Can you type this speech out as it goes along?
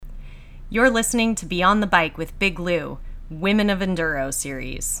You're listening to Beyond the Bike with Big Lou, Women of Enduro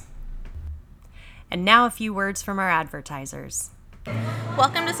series. And now a few words from our advertisers.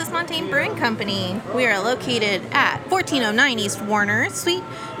 Welcome to Sismontane Brewing Company. We are located at 1409 East Warner, Suite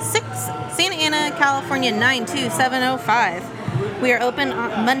 6, Santa Ana, California 92705. We are open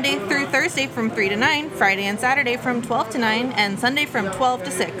on Monday through Thursday from 3 to 9, Friday and Saturday from 12 to 9, and Sunday from 12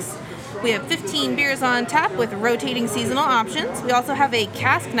 to 6. We have 15 beers on tap with rotating seasonal options. We also have a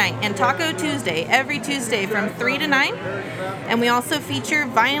cask night and Taco Tuesday every Tuesday from 3 to 9. And we also feature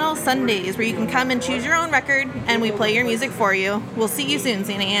Vinyl Sundays where you can come and choose your own record and we play your music for you. We'll see you soon,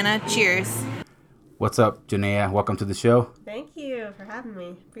 Santa Ana. Cheers. What's up, Janaea? Welcome to the show. Thank you for having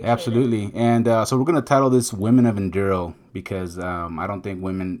me. Appreciate Absolutely. it. And so we're going to title this Women of Enduro because I don't think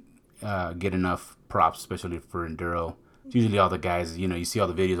women get enough props, especially for Enduro. It's usually all the guys, you see all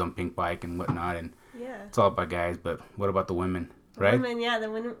the videos on Pink Bike and whatnot, and it's all about guys. But what about the women, right?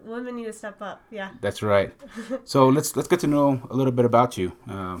 The women need to step up. Yeah. That's right. So let's get to know a little bit about you.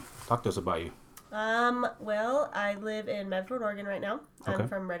 Talk to us about you. Well, I live in Medford, Oregon right now. Okay. I'm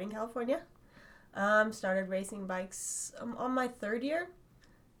from Redding, California. Started racing bikes on my third year.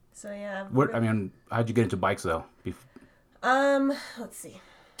 So yeah. How'd you get into bikes though? Let's see.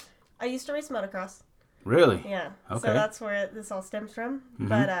 I used to race motocross. Really? Yeah. Okay. So that's where this all stems from. Mm-hmm.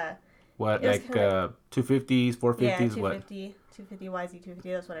 But what, like 250s, 450s? Yeah, 250, what? 250 YZ250.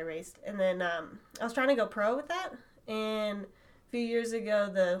 That's what I raced. And then I was trying to go pro with that. And a few years ago,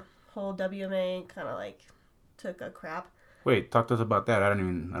 the whole WMA kind of like took a crap. Wait, talk to us about that. I don't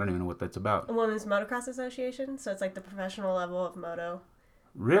even know what that's about. A Women's Motocross Association. So it's like the professional level of moto.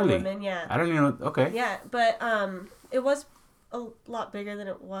 Really? Women, yeah. I don't even know. Okay. Yeah, but it was a lot bigger than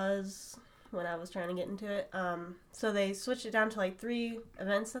it was when I was trying to get into it. So they switched it down to like 3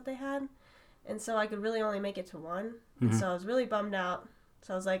 events that they had. And so I could really only make it to one. Mm-hmm. So I was really bummed out.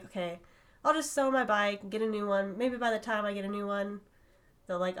 So I was like, okay, I'll just sell my bike and get a new one. Maybe by the time I get a new one,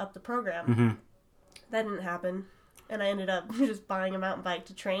 they'll like up the program. Mm-hmm. That didn't happen. And I ended up just buying a mountain bike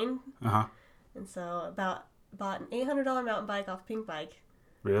to train. Uh-huh. And so bought an $800 mountain bike off Pink Bike.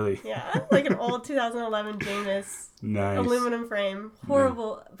 Really? Yeah, like an old 2011 Janus Nice. aluminum frame.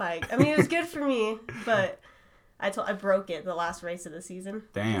 Horrible bike. I mean, it was good for me, but I broke it the last race of the season.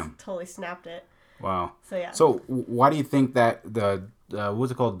 Damn. Just totally snapped it. Wow. So yeah. So why do you think that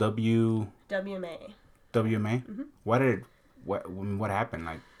what's it called? WMA. WMA? Mm-hmm. What happened?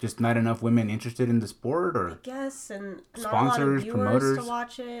 Like just not enough women interested in the sport, or I guess, and not sponsors, a lot of viewers promoters to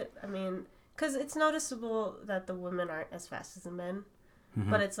watch it. I mean, because it's noticeable that the women aren't as fast as the men,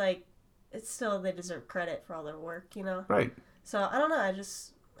 but it's like it's still they deserve credit for all their work, Right. So I don't know. I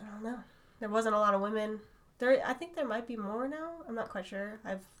don't know. There wasn't a lot of women. I think there might be more now. I'm not quite sure.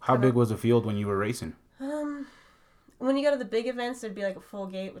 How big was the field when you were racing? When you go to the big events, there'd be like a full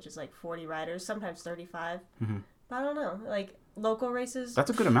gate, which is like 40 riders, sometimes 35. Mm-hmm. But I don't know. Like local races. That's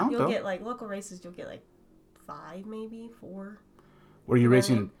a good amount, you'll though. get like local races. You'll get like 5, maybe 4. Were you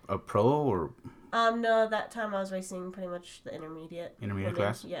racing a pro or? No, that time I was racing pretty much the intermediate women.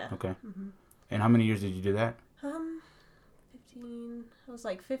 Class? Yeah. Okay. Mm-hmm. And how many years did you do that? 15. I was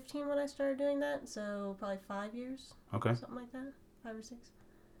like 15 when I started doing that, so probably 5 years. Okay. Something like that. 5 or 6.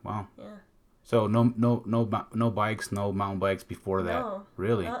 Wow. Yeah. So no bikes, no mountain bikes before that. No.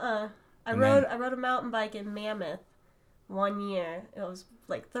 Really? I rode a mountain bike in Mammoth 1 year. It was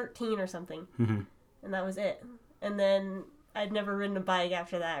like 13 or something. Mm-hmm. And that was it. And then I'd never ridden a bike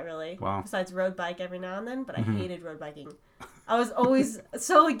after that, really. Wow. Besides road bike every now and then, but I hated road biking. I was always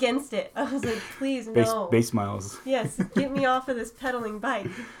so against it. I was like, please, no. Base miles. Yes, get me off of this pedaling bike.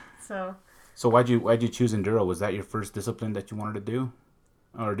 So why'd you choose enduro? Was that your first discipline that you wanted to do?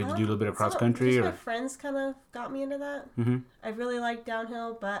 Or did you do a little bit of cross country? My friends kind of got me into that. Mm-hmm. I really liked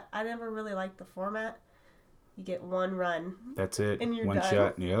downhill, but I never really liked the format. You get one run. That's it. And you're one done.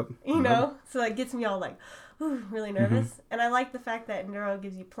 shot. Yep. You know? So that gets me all like, ooh, really nervous. And I like the fact that enduro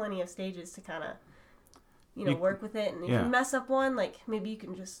gives you plenty of stages to kind of, work with it. And if you mess up one, like maybe you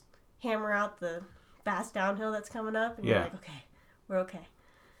can just hammer out the fast downhill that's coming up. And you're like, okay, we're okay.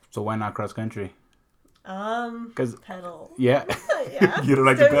 So why not cross country? Because pedal. Yeah. Yeah. You don't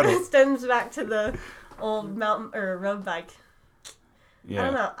like to pedal. It stems back to the old mountain or road bike. Yeah. I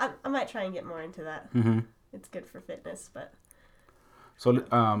don't know. I might try and get more into that. Mm-hmm. It's good for fitness, but. So,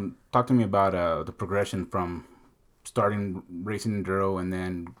 talk to me about the progression from starting racing enduro and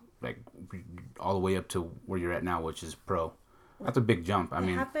then like all the way up to where you're at now, which is pro. That's a big jump. It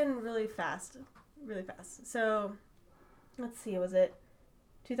happened really fast, really fast. So, let's see. Was it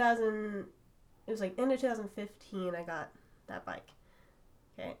 2000? It was like end of 2015. I got that bike.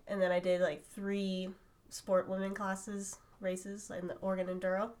 Okay, and then I did like 3 sport women races in the Oregon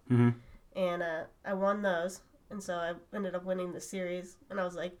Enduro. Mm-hmm. and I won those, and so I ended up winning the series, and I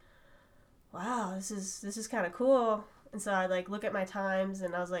was like, wow, this is kind of cool. And so I like look at my times,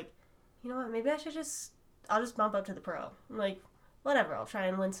 and I was like, you know what, maybe I'll just bump up to the pro. I'm like, whatever, I'll try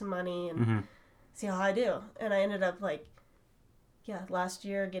and win some money and see how I do. And I ended up like, last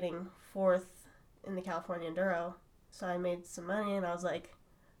year getting 4th in the California Enduro. So I made some money, and I was like,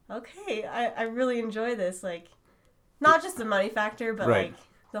 okay, I really enjoy this. Like, not just the money factor, but like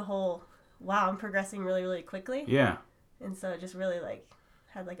the whole, wow, I'm progressing really, really quickly. Yeah. And so it just really like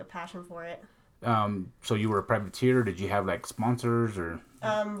had like a passion for it. So you were a privateer. Did you have like sponsors or?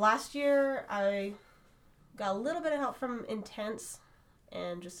 Last year I got a little bit of help from Intense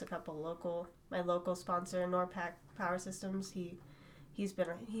and just a couple my local sponsor, NorPac Power Systems. He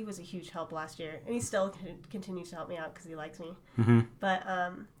was a huge help last year, and he still continues to help me out because he likes me. Mm-hmm. But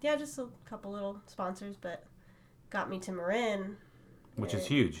just a couple little sponsors, but got me to Marin, which is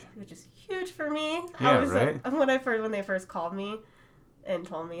huge. Which is huge for me. Yeah, right. When they first called me and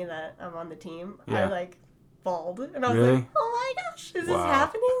told me that I'm on the team, yeah. I like bawled, and I was really? like, "Oh my gosh, is this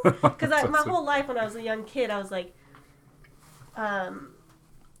happening?" Because my whole life when I was a young kid, I was like,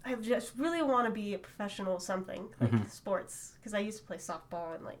 I just really want to be a professional something, like sports, because I used to play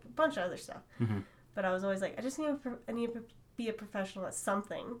softball and like a bunch of other stuff. Mm-hmm. But I was always like, I need to be a professional at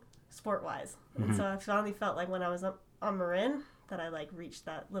something sport-wise. Mm-hmm. And so I finally felt like when I was on Marin that I like reached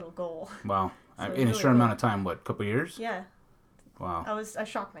that little goal. Wow. So in a short amount of time, what, a couple years? Yeah. Wow. I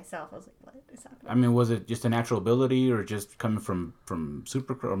shocked myself. I was like, what is happening? I mean, was it just a natural ability or just coming from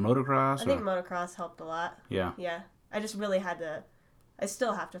supercross or motocross? I think motocross helped a lot. Yeah. Yeah. I just really had to... I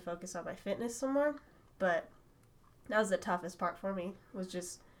still have to focus on my fitness some more, but that was the toughest part for me, was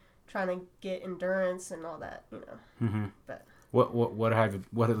just trying to get endurance and all that, you know. Mm-hmm. But what have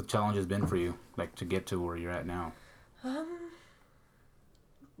the challenges been for you, like to get to where you're at now?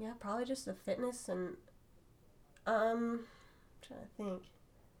 Yeah, probably just the fitness and I'm trying to think.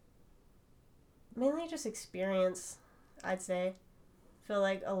 Mainly just experience, I'd say. I feel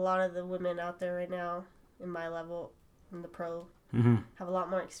like a lot of the women out there right now in my level, in the pro, have a lot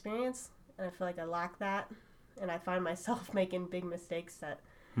more experience, and I feel like I lack that, and I find myself making big mistakes that,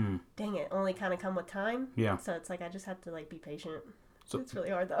 dang it, only kind of come with time. Yeah. So it's like I just have to like be patient. So, it's really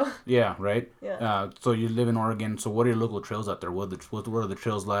hard though. Yeah, right. Yeah. So you live in Oregon. So what are your local trails out there? What are the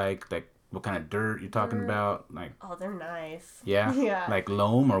trails like? Like what kind of dirt you're talking about? Like. Oh, they're nice. Yeah. Yeah. Like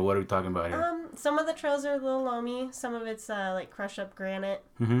loam, or what are we talking about here? Some of the trails are a little loamy. Some of it's like crush up granite.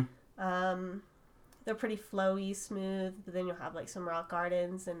 Mm-hmm. They're pretty flowy, smooth, but then you'll have like some rock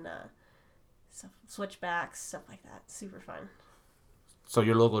gardens and stuff, switchbacks, stuff like that. Super fun. So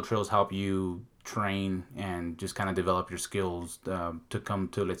your local trails help you train and just kind of develop your skills to come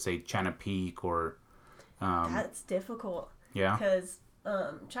to, let's say, China Peak or... That's difficult. Yeah? Because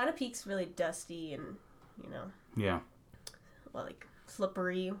China Peak's really dusty and, you know... Yeah. Well, like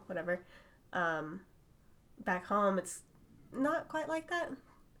slippery, whatever. Back home, it's not quite like that.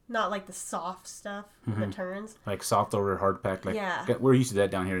 Not like the soft stuff, the turns. Like soft over hard pack. Like, yeah. We're used to that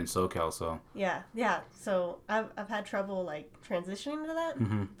down here in SoCal, so. Yeah. So I've had trouble like transitioning to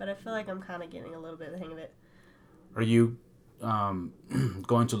that, but I feel like I'm kind of getting a little bit of the hang of it. Are you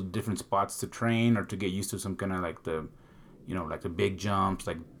going to different spots to train or to get used to some kind of like the, like the big jumps?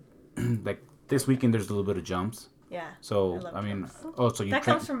 Like this weekend, there's a little bit of jumps. Yeah. So I mean, so you. That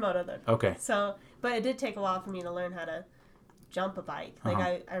comes from moto though. Okay. So, but it did take a while for me to learn how to jump a bike. Like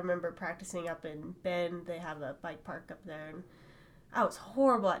I remember practicing up in Bend. They have a bike park up there, and I was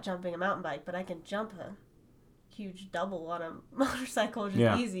horrible at jumping a mountain bike, but I can jump a huge double on a motorcycle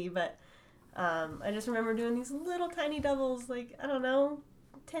just easy. But I just remember doing these little tiny doubles, like I don't know,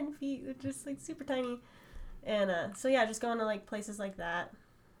 10 feet, they're just like super tiny. And so yeah, just going to like places like that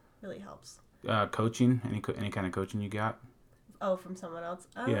really helps. Coaching, any kind of coaching you got? Oh, from someone else?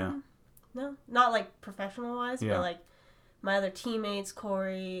 Yeah. No, not like professional wise, but like my other teammates,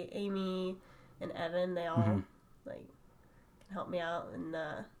 Corey, Amy, and Evan, they all like can help me out, and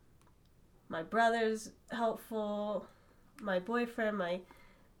my brother's helpful. My boyfriend,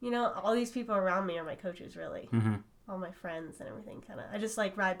 all these people around me are my coaches, really. All my friends and everything, kind of. I just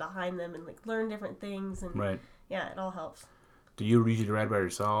like ride behind them and like learn different things, and yeah, it all helps. Do you usually ride by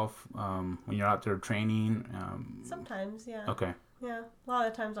yourself when you're out there training? Sometimes, yeah. Okay. Yeah, a lot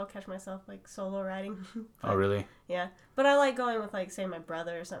of the times I'll catch myself like solo riding. Oh, really? Yeah, but I like going with like say my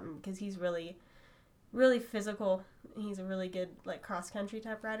brother or something because he's really, really physical. He's a really good like cross country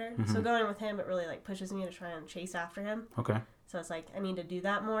type rider. So going with him, it really like pushes me to try and chase after him. Okay. So it's like I need to do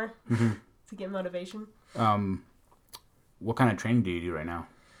that more to get motivation. What kind of training do you do right now?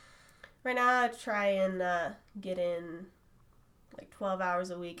 Right now, I try and get in like 12 hours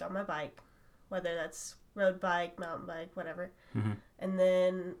a week on my bike, whether that's road bike, mountain bike, whatever. Mm-hmm. And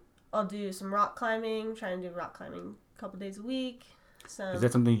then I'll do some rock climbing, try and do rock climbing a couple days a week. Is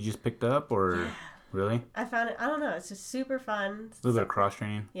that something you just picked up, or yeah. Really? I found it, I don't know, it's just super fun. A little bit of cross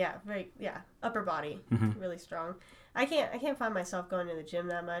training. Yeah, upper body, really strong. I can't find myself going to the gym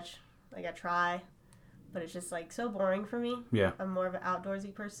that much. Like, I try, but it's just like so boring for me. Yeah. I'm more of an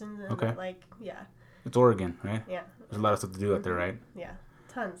outdoorsy person than It's Oregon, right? Yeah. There's a lot of stuff to do out there, right? Yeah,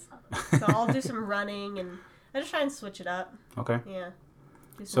 tons. So I'll do some running, and I just try and switch it up. Okay. Yeah.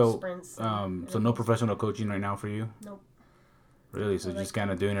 Do some sprints. So no professional coaching right now for you? Nope. Really? So just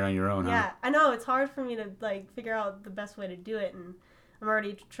kind of doing it on your own, yeah, huh? I know. It's hard for me to, figure out the best way to do it, and I'm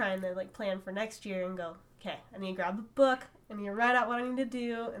already trying to, plan for next year and go, okay, I need to grab a book, I need to write out what I need to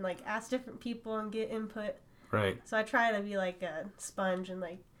do, and, ask different people and get input. Right. So I try to be, a sponge and,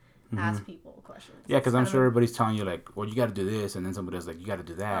 ask people questions. Yeah, because I'm sure everybody's telling you, well, you got to do this, and then somebody else, you got to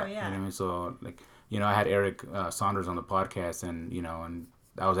do that. Oh, yeah. You know what I mean? So, I had Eric Saunders on the podcast, and, and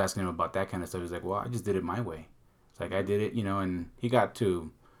I was asking him about that kind of stuff. He's like, well, I just did it my way. It's like, I did it, and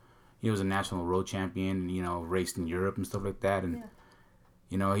he was a national road champion, and, raced in Europe and stuff like that. And,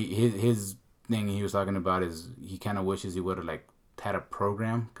 his thing he was talking about is he kind of wishes he would have, had a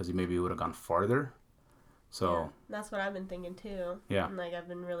program because he maybe would have gone farther. So yeah, that's what I've been thinking too. Yeah. And I've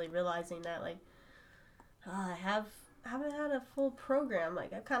been really realizing that I haven't had a full program.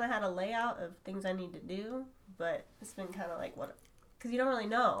 I've kind of had a layout of things I need to do, but it's been kind of what, because you don't really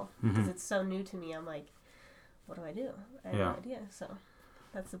know because it's so new to me. I'm like, what do I do? I have no idea. So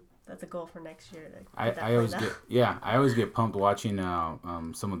that's a goal for next year. I always get pumped watching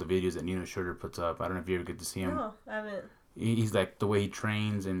some of the videos that Nino Schurter puts up. I don't know if you ever get to see him. No, I haven't. He's the way he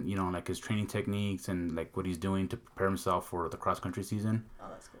trains and his training techniques and what he's doing to prepare himself for the cross country season. Oh,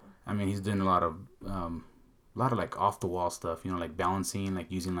 that's cool. I mean, he's doing a lot of off the wall stuff. Balancing,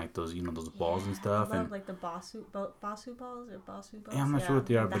 using those those balls and stuff. I love the Bosu balls or Bosu balls. Yeah, I'm not sure what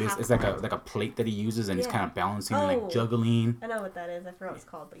they are, but it's like a plate that he uses and he's kind of balancing and juggling. I know what that is. I forgot what it's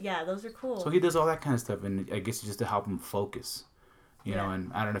called, but yeah, those are cool. So he does all that kind of stuff, and I guess just to help him focus. You know,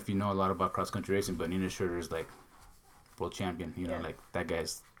 and I don't know if you know a lot about cross country racing, but Nino Schurter is world champion. That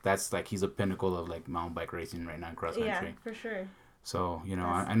guy's he's a pinnacle of mountain bike racing right now in cross country. Yeah, for sure. So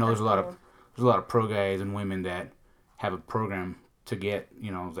I know there's a lot of pro guys and women that have a program to get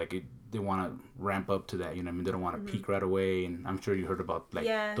they want to ramp up to that. They don't want to peak right away, and I'm sure you heard about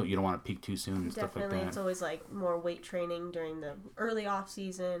you don't want to peak too soon and stuff like that. Definitely, it's always more weight training during the early off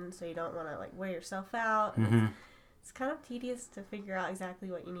season, so you don't want to wear yourself out. It's kind of tedious to figure out exactly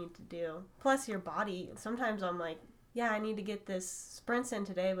what you need to do. Plus your body. Sometimes I'm I need to get this sprints in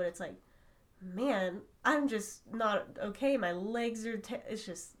today, but it's man, I'm just not okay. My legs are, it's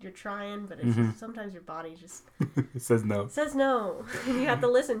just, you're trying, but it's just, sometimes your body just it says no. You have to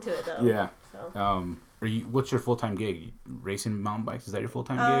listen to it though. Yeah. So. What's your full-time gig? Racing mountain bikes? Is that your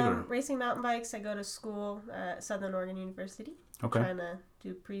full-time gig? Or? Racing mountain bikes. I go to school at Southern Oregon University. Okay. Trying to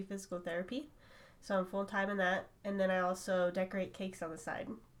do pre-physical therapy. So I'm full-time in that. And then I also decorate cakes on the side.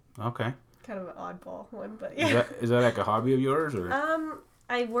 Okay. Kind of an oddball one, but yeah. Is that a hobby of yours, or?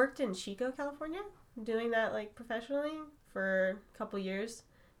 I worked in Chico, California, doing that professionally for a couple years,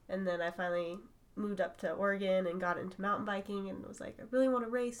 and then I finally moved up to Oregon and got into mountain biking, and was I really want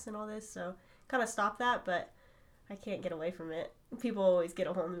to race and all this, so kind of stopped that, but I can't get away from it. People always get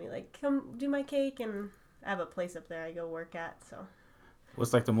a hold of me come do my cake, and I have a place up there I go work at. So.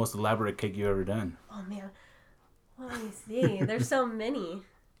 What's the most elaborate cake you've ever done? Oh man, well, let me see. There's so many.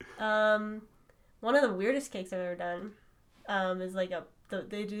 One of the weirdest cakes I've ever done is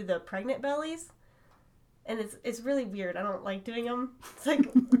they do the pregnant bellies, and it's really weird. I don't like doing them. It's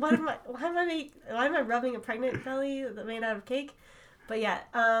why am I rubbing a pregnant belly made out of cake? But yeah,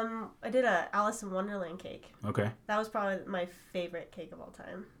 I did a Alice in Wonderland cake. Okay. That was probably my favorite cake of all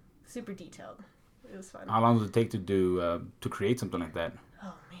time. Super detailed. It was fun. How long does it take to do to create something like that?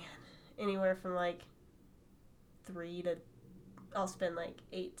 Oh man, anywhere from 3 to I'll spend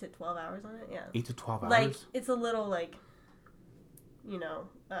 8 to 12 hours on it. Yeah. 8 to 12 hours. It's a little I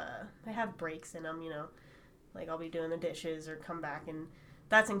have breaks in them. I'll be doing the dishes or come back, and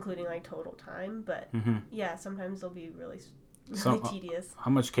that's including total time. But yeah, sometimes they'll be really tedious.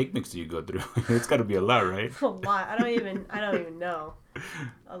 How much cake mix do you go through? It's got to be a lot, right? A lot. I don't even know.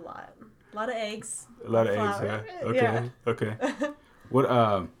 A lot. A lot of eggs. A lot of eggs. Yeah. Okay. Yeah. Okay.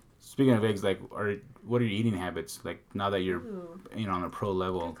 What speaking of eggs, what are your eating habits now that you're on a pro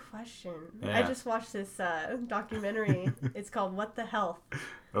level? Good question. Yeah. I just watched this documentary. It's called What the Health.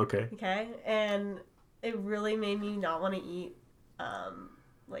 Okay. Okay, and it really made me not want to eat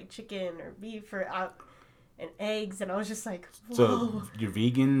chicken or beef and eggs, and I was just like, whoa. So you're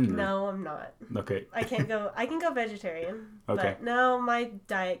vegan? Or? No, I'm not. Okay. I can go vegetarian. Okay. But no, my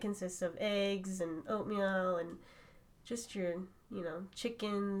diet consists of eggs and oatmeal and just your,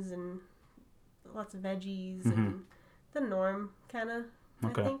 chickens and lots of veggies and the norm, kind of,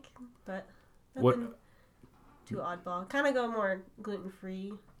 I think. But nothing too oddball. Kind of go more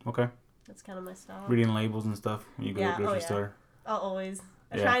gluten-free. Okay. That's kind of my style. Reading labels and stuff when you go to the grocery store? I'll always.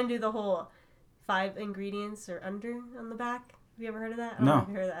 I try and do the whole 5 ingredients or under on the back. Have you ever heard of that? No.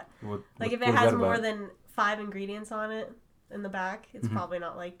 I've heard of that. If it has more than 5 ingredients on it in the back, it's probably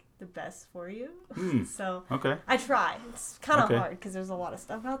not like the best for you. So I try. It's kind of hard because there's a lot of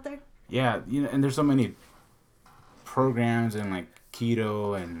stuff out there. Yeah, and there's so many programs and like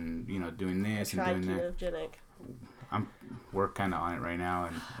keto and doing this and doing that. Ketogenic. We're kind of on it right now,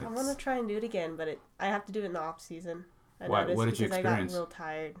 and I want to try and do it again, but I have to do it in the off season. What did you experience? I got real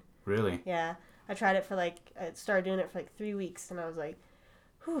tired. Really? Yeah, I tried it I started doing it for like 3 weeks, and I was like,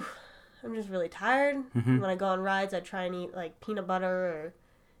 whew, I'm just really tired. When I go on rides, I try and eat like peanut butter or,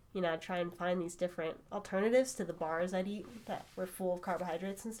 I try and find these different alternatives to the bars I'd eat that were full of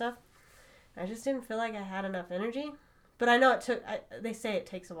carbohydrates and stuff. I just didn't feel like I had enough energy. But I know they say it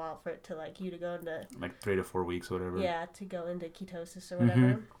takes a while for it to you to go into... Like 3 to 4 weeks or whatever. Yeah, to go into ketosis or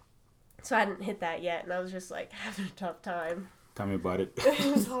whatever. So I hadn't hit that yet, and I was just having a tough time. Tell me about it.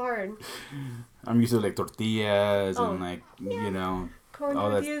 It was hard. I'm used to tortillas and corn all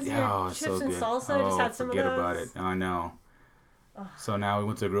tortillas, chips so and good. salsa. I just had some of those. Forget about it. I know. So now we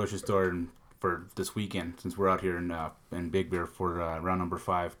went to the grocery store for this weekend, since we're out here in Big Bear for round number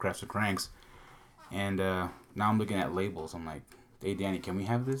 5, Crafts and Cranks. And now I'm looking at labels. I'm like, hey, Danny, can we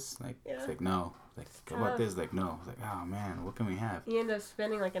have this? It's like, no. What about this? No. It's like, oh, man, what can we have? You end up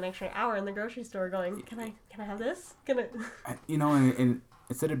spending an extra hour in the grocery store going, can I have this? Can I? And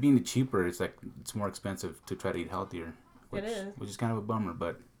instead of being cheaper, it's it's more expensive to try to eat healthier. Which is kind of a bummer,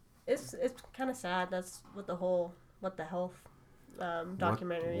 but... It's kind of sad. That's what the whole What the Health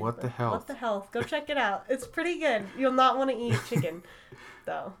documentary is. What the Health? What the Health. Go check it out. It's pretty good. You'll not want to eat chicken,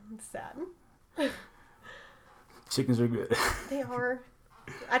 though. It's sad. Chickens are good. They are.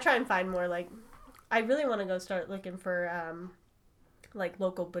 I try and find more I really want to go start looking for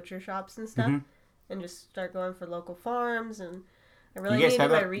local butcher shops and stuff, and just start going for local farms. And I really need to do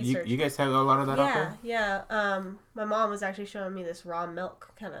my research. You guys have a lot of that out there? Yeah. My mom was actually showing me this raw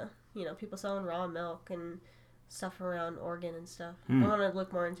milk kind of, people selling raw milk and stuff around Oregon and stuff. I want to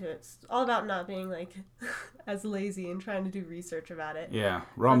look more into it. It's all about not being as lazy and trying to do research about it. Yeah,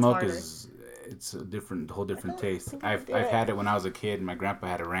 raw milk it's a whole different taste. I've had it when I was a kid. My grandpa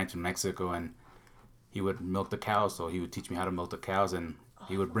had a ranch in Mexico, and he would milk the cows. So he would teach me how to milk the cows, and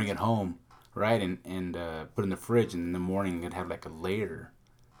he would bring it home, right, and put it in the fridge. And in the morning, it'd have a layer,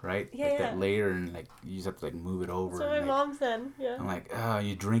 right? Yeah, that layer, and you just have to move it over. That's what my mom said. Yeah. I'm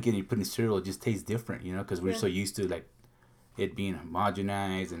you drink it, and you put it in cereal, it just tastes different, because we're so used to it being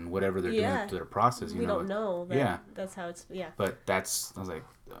homogenized and whatever they're doing to their process. We don't know. That's how it's. Yeah. But I was like.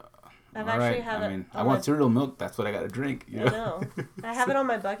 I've actually had it. I want cereal milk. That's what I got to drink. I know. I have it on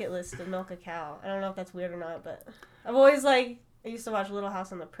my bucket list to milk a cow. I don't know if that's weird or not, but I've always I used to watch Little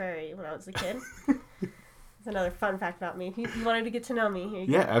House on the Prairie when I was a kid. That's another fun fact about me. If you wanted to get to know me, here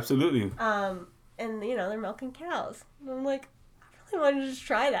you go. Absolutely. And they're milking cows. And I'm I really wanted to just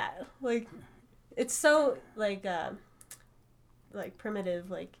try that. It's so primitive.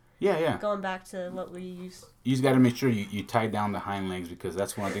 Yeah. Going back to what we used. You just got to make sure you tie down the hind legs, because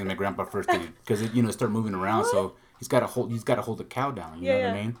that's one thing my grandpa first did. Because it start moving around, so he's got to hold the cow down. You know what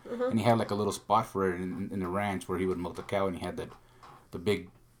I mean? And he had a little spot for it in the ranch where he would milk the cow, and he had the big,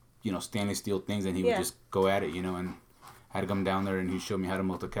 stainless steel things, and he would just go at it, and I had to come down there, and he showed me how to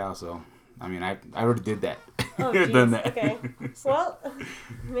milk the cow. So I already did that. Oh, I've done that. Okay. Well,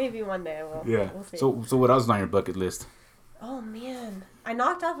 maybe one day I will. Yeah. We'll see. So what else is on your bucket list? Oh man, I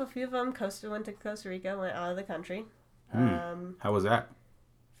knocked off a few of them. Went to Costa Rica, went out of the country. How was that?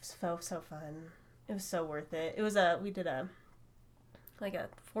 It was so fun. It was so worth it. It was we did a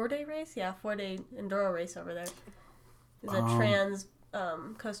 4-day race. Yeah, 4-day enduro race over there. It was a trans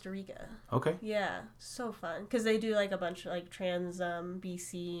Costa Rica. Okay. Yeah, so fun because they do a bunch of trans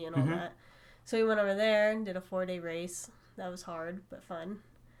BC and all that. So we went over there and did a 4-day race. That was hard but fun.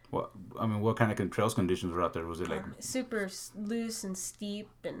 What kind of trails conditions were out there? Was it super loose and steep,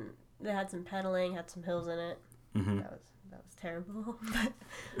 and they had some pedaling, had some hills in it. That was terrible. But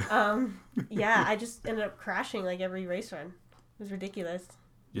I just ended up crashing every race run. It was ridiculous.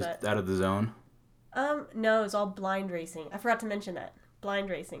 Just out of the zone? No, it was all blind racing. I forgot to mention that. Blind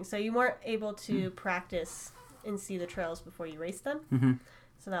racing. So you weren't able to practice and see the trails before you raced them.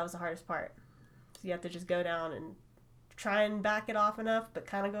 So that was the hardest part. So you have to just go down and try and back it off enough, but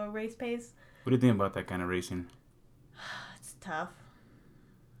kind of go race pace. What do you think about that kind of racing? It's tough.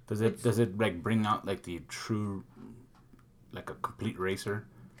 Does it like bring out like the true, like a complete racer?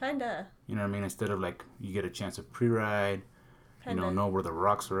 Kinda. You know what I mean? Instead of like you get a chance to pre-ride, know where the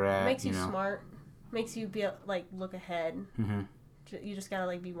rocks are at. Makes you smart. Makes you be like look ahead. Mm-hmm. You just gotta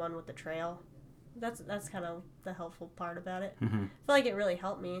like be one with the trail. That's kind of the helpful part about it. Mm-hmm. I feel like it really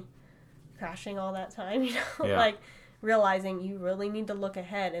helped me crashing all that time. Yeah. Like realizing you really need to look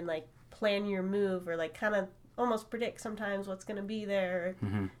ahead and like plan your move or like kind of almost predict sometimes what's gonna be there.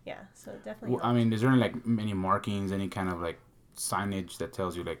 Mm-hmm. Yeah, so it definitely. Well, I mean, is there like any markings, any kind of like signage that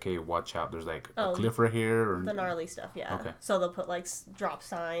tells you like, hey, watch out, there's like a cliff right here, or the gnarly stuff? Yeah. Okay. So they'll put like drop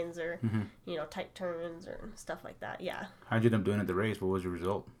signs or tight turns or stuff like that. Yeah. How'd you end up doing at the race? What was your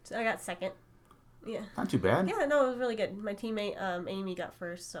result? So I got second. Yeah. Not too bad. Yeah, no, it was really good. My teammate Amy got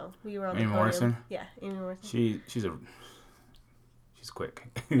first, so we were on Amy the podium. Morrison? Yeah, Amy Morrison. She's quick.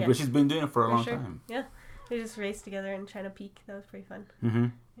 Yeah. But she's been doing it for a long time. Yeah. We just raced together in China Peak. That was pretty fun. Mm-hmm.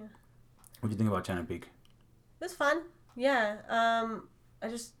 Yeah. What do you think about China Peak? It was fun. Yeah. I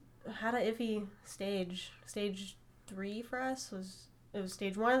just had an iffy stage. Stage 3 for us was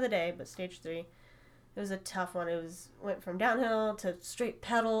stage 1 of the day, but stage 3, it was a tough one. Went from downhill to straight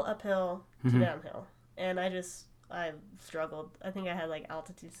pedal uphill to downhill, and I struggled. I think I had like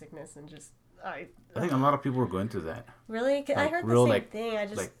altitude sickness and just I think a lot of people were going through that. Really? Like, I heard real, the same thing. I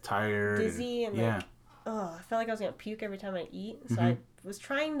just like tired, dizzy, and yeah. like, I felt like I was gonna puke every time I eat. So I was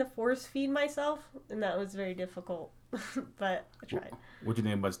trying to force feed myself, and that was very difficult. But I tried. What do you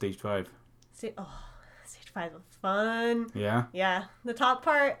think about stage 5? Stage 5 was fun. Yeah. Yeah, the top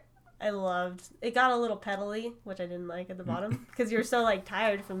part I loved. It got a little pedally, which I didn't like at the bottom because you're so like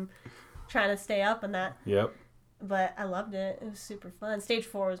tired from trying to stay up and that. Yep. But I loved it. It was super fun. Stage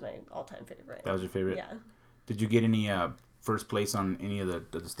 4 was my all-time favorite. That was your favorite? Yeah. Did you get any first place on any of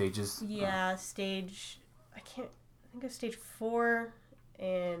the stages? Yeah, I think it was stage 4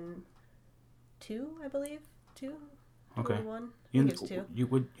 and 2, I believe. 2? Okay. 1. I think it was 2.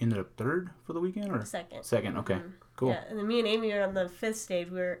 You ended up third for the weekend, or second? Second. Okay. Mm-hmm. Cool. Yeah, and then me and Amy were on the 5th stage.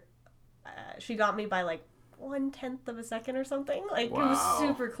 She got me by like 1/10 of a second or something. Like, wow. It was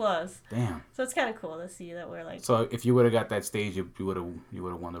super close. Damn. So it's kind of cool to see that we're like. So if you would have got that stage, you would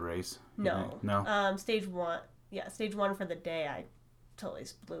have won the race. No. No. Stage 1. Yeah, stage 1 for the day. I totally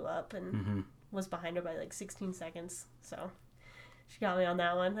blew up and was behind her by like 16 seconds. So she got me on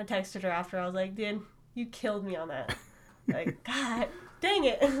that one. I texted her after. I was like, dude, you killed me on that. Like, God, dang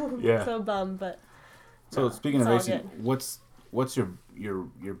it. Yeah. So bummed, but. So speaking of racing, good. what's your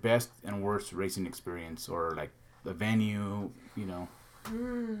best and worst racing experience, or like the venue?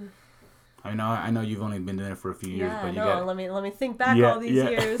 I know you've only been doing it for a few years, but you got. Let me think back all these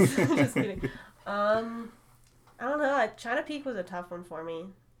years. Just kidding. I don't know. China Peak was a tough one for me.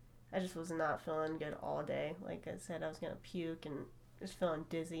 I just was not feeling good all day. Like I said, I was gonna puke and just feeling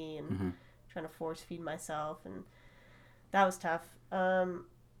dizzy and trying to force feed myself, and that was tough.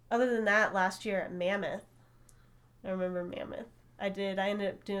 Other than that, last year at Mammoth, I remember Mammoth. I ended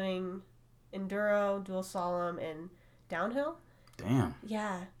up doing enduro, dual slalom, and downhill. Damn.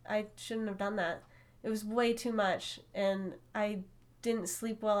 Yeah, I shouldn't have done that. It was way too much, and I didn't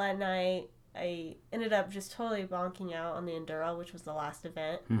sleep well at night. I ended up just totally bonking out on the enduro, which was the last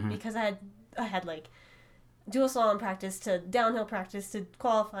event, because I had like dual slalom practice to downhill practice to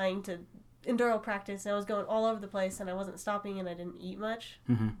qualifying to enduro practice, and I was going all over the place, and I wasn't stopping, and I didn't eat much.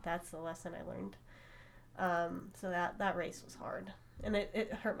 That's the lesson I learned. So that race was hard, and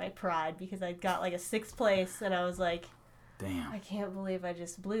it hurt my pride because I got like a 6th place, and I was like, damn, I can't believe I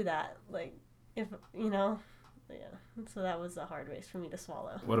just blew that. Like, if yeah. So that was a hard race for me to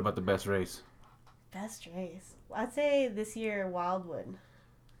swallow. What about the best race? Best race, I'd say this year Wildwood.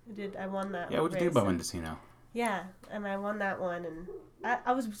 I won that. Yeah, what'd you think about Mendocino? Yeah, and I won that one, and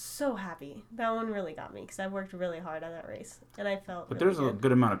I was so happy. That one really got me because I worked really hard on that race, and I felt. But really there's a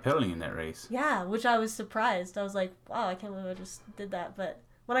good amount of pedaling in that race. Yeah, which I was surprised. I was like, wow, I can't believe I just did that. But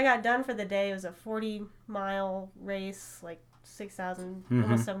when I got done for the day, it was a 40-mile race, like 6,000,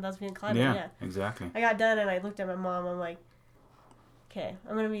 almost 7,000 feet climbing. Yeah, exactly. I got done, and I looked at my mom. I'm like, okay,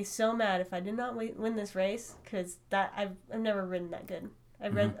 I'm gonna be so mad if I did not win this race because I've never ridden that good. I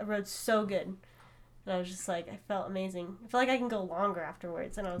rode so good. And I was just like, I felt amazing. I felt like I can go longer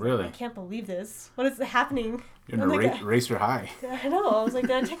afterwards. And I was like, I can't believe this. What is happening? You're in a racer high. I know. I was like,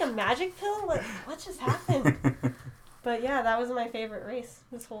 did I take a magic pill? What just happened? But yeah, that was my favorite race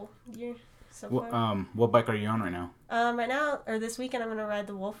this whole year so far. What bike are you on right now? Right now, or this weekend, I'm going to ride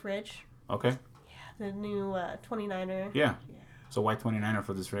the Wolf Ridge. Okay. Yeah, the new 29er. Yeah. So why 29er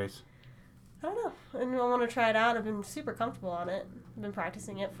for this race? I don't know. And I want to try it out. I've been super comfortable on it. I've been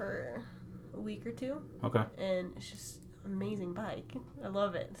practicing it for a week or two. Okay. And it's just an amazing bike. I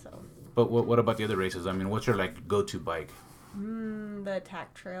love it. So. But what about the other races? I mean, what's your like go-to bike? The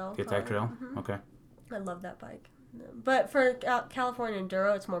Attack Trail. The Attack Trail? Mm-hmm. Okay. I love that bike. But for California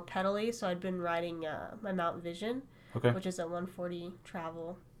Enduro, it's more pedally, so I'd been riding my Mount Vision, which is a 140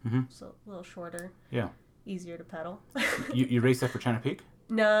 travel, so a little shorter. Yeah. Easier to pedal. you raced that for China Peak?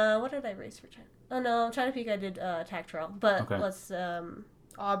 No, what did I race for China? Oh no, China Peak I did Attack Trail, but let's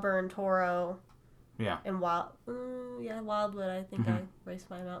Auburn, Toro. Yeah. And Wildwood. I think I raced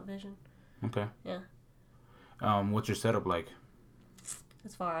my Mount Vision. Okay. Yeah. What's your setup like?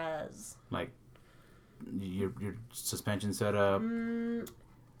 As far as like your suspension setup?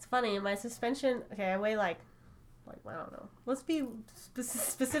 It's funny. My suspension. Okay, I weigh like I don't know. Let's be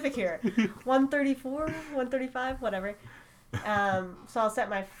specific here. 134, 135, whatever. So I'll set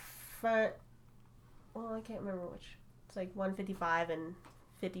my front. Well, I can't remember which. It's like 155 and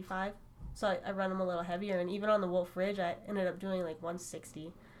 55. So I run them a little heavier, and even on the Wolf Ridge, I ended up doing like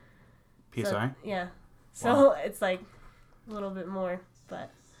 160. PSI? So, yeah. So it's like a little bit more, but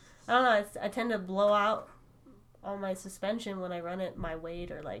I don't know. I tend to blow out all my suspension when I run it my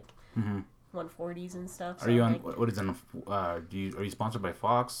weight or like 140s and stuff. So are you on? What is it? Are you sponsored by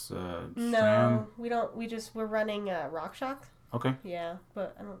Fox? No, SRAM? we don't. We're running RockShox. Okay. Yeah,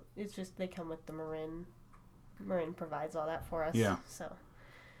 but I don't. It's just they come with the Marin. Marin provides all that for us. Yeah. So.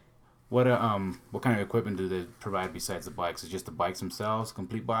 What kind of equipment do they provide besides the bikes? Is it just the bikes themselves,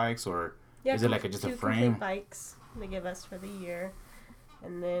 complete bikes, or is it like just a frame? 2 complete bikes they give us for the year,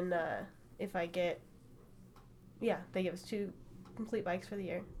 and then if I get, they give us 2 complete bikes for the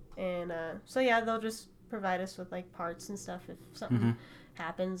year, and so they'll just provide us with like parts and stuff if something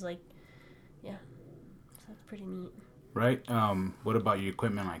happens, like so that's pretty neat. Right. What about your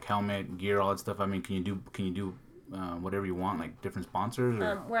equipment, like helmet, gear, all that stuff? I mean, can you do whatever you want, like different sponsors?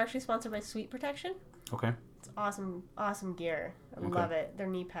 Or? We're actually sponsored by Sweet Protection. Okay. It's awesome gear. I love it. Their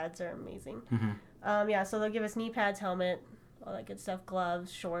knee pads are amazing. So they'll give us knee pads, helmet, all that good stuff,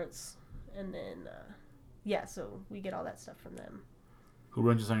 gloves, shorts, and then so we get all that stuff from them. Who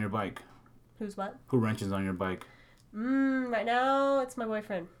wrenches on your bike? Who's what? Who wrenches on your bike? Right now it's my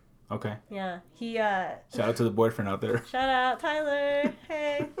boyfriend. Okay. Yeah, he. Shout out to the boyfriend out there. Shout out, Tyler.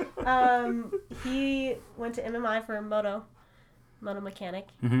 Hey. He went to MMI for moto mechanic,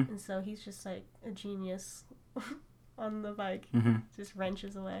 and so he's just like a genius on the bike. Just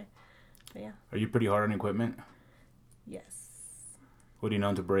wrenches away. But yeah. Are you pretty hard on equipment? Yes. What are you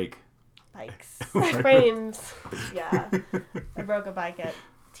known to break? Bikes, frames. Yeah, I broke a bike at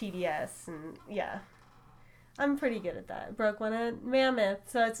TDS, and I'm pretty good at that. I broke one at Mammoth,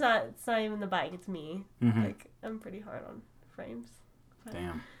 so it's not even the bike, it's me. Like I'm pretty hard on frames. But,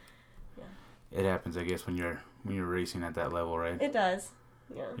 damn. Yeah. It happens, I guess, when you're racing at that level, right? It does.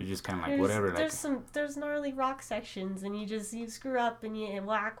 Yeah. You're just kind of like whatever. There's gnarly rock sections, and you screw up and you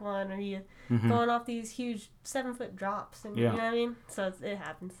whack one, or you going off these huge 7-foot drops, and you know what I mean. So it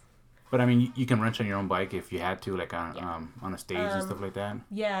happens. But I mean, you can wrench on your own bike if you had to, like on a stage and stuff like that.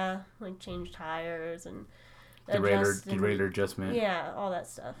 Yeah, like change tires and derailleur adjustment. Yeah, all that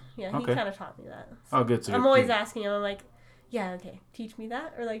stuff. Yeah, okay. He kind of taught me that. So oh, good. So I'm always asking him. I'm like, yeah, okay, teach me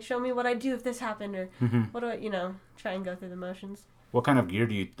that, or like show me what I do if this happened, or what do I, try and go through the motions. What kind of gear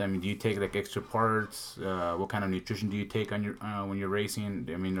do you take like extra parts? What kind of nutrition do you take on your when you're racing?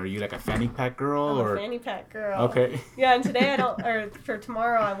 I mean, are you like a fanny pack girl I'm a fanny pack girl. Okay. Yeah, and today for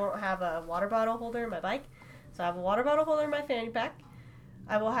tomorrow I won't have a water bottle holder in my bike, so I have a water bottle holder in my fanny pack.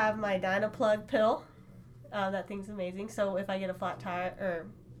 I will have my Dynaplug pill. That thing's amazing. So if I get a flat tire or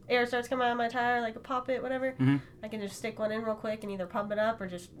air starts coming out of my tire, like a pop it, whatever, I can just stick one in real quick and either pump it up or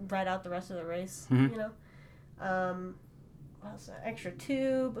just ride out the rest of the race. Also, extra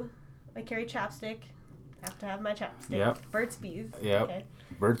tube. I carry chapstick. Have to have my chapstick. Yep. Burt's Bees. Yep. Okay.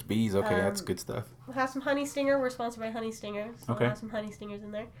 Burt's Bees. Okay, that's good stuff. We'll have some Honey Stinger. We're sponsored by Honey Stinger. So okay. We'll have some Honey Stingers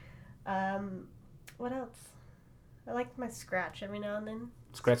in there. What else? I like my Scratch every now and then.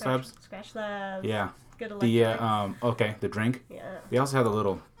 Scratch Labs? Scratch Labs. Yeah. Good electric. The drink? Yeah. They also have the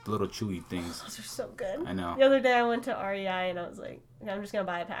little chewy things. Those are so good. I know. The other day I went to REI and I was like, I'm just going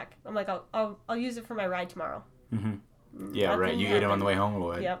to buy a pack. I'm like, I'll use it for my ride tomorrow. Yeah, right. You ate them on the way home or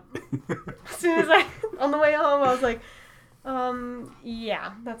what? Yep. As soon as on the way home, I was like,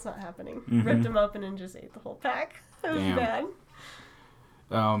 yeah, that's not happening. Ripped them open and just ate the whole pack. It was bad.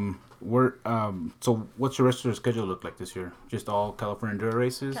 So what's your rest of your schedule look like this year? Just all California Enduro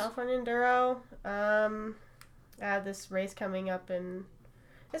races? California Enduro. I have this race coming up, and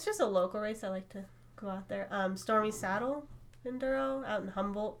it's just a local race. I like to go out there. Stormy Saddle Enduro out in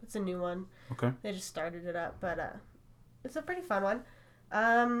Humboldt. It's a new one. Okay. They just started it up, but it's a pretty fun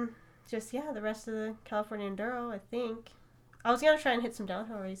one. Just the rest of the California Enduro, I think. I was gonna try and hit some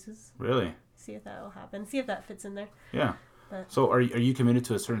downhill races. Really? See if that will happen. See if that fits in there. Yeah. But, so are you committed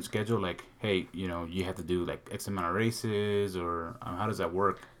to a certain schedule? Like, hey, you have to do like X amount of races, or how does that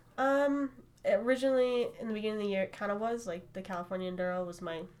work? Originally in the beginning of the year, it kind of was like the California Enduro was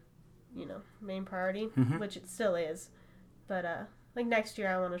my, main priority, which it still is. But like next year,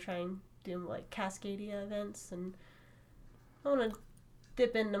 I want to try and do like Cascadia events, and I want to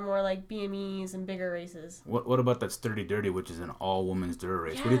dip into more like BMEs and bigger races. What about that Sturdy Dirty, which is an all women's Enduro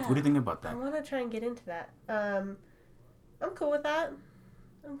race? Yeah. What do you think about that? I want to try and get into that. I'm cool with that.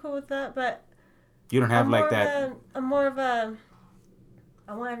 But you don't have like that. I'm more of a.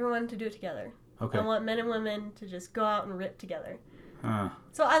 I want everyone to do it together. Okay. I want men and women to just go out and rip together.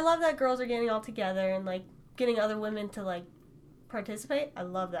 So I love that girls are getting all together and like getting other women to like participate. I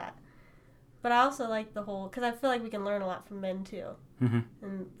love that. But I also like the whole, because I feel like we can learn a lot from men too. And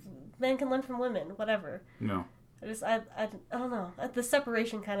men can learn from women, whatever. No. I don't know. The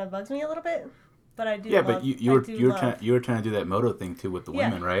separation kind of bugs me a little bit, but I do. Yeah, but you were trying to do that moto thing too with the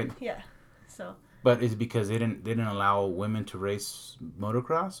women, right? Yeah. So. But is it because they didn't allow women to race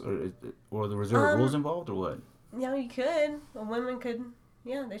motocross, or there was rules involved, or what? Yeah, you could. Well, women could.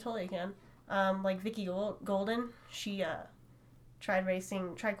 Yeah, they totally can. Like Vicky Golden, she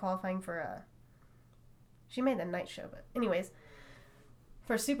tried qualifying for she made the night show, but anyways,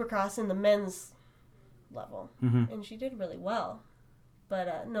 for Supercross in the men's level, and she did really well.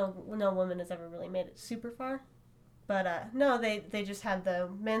 But no woman has ever really made it super far. But no, they just had the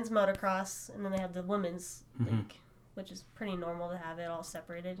men's motocross, and then they have the women's league, which is pretty normal to have it all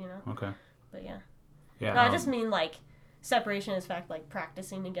separated, Okay. But yeah. Yeah. No, I just mean like separation is fact, like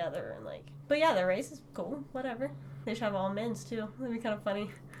practicing together and like. But yeah, the race is cool. Whatever. They should have all men's too. That'd be kind of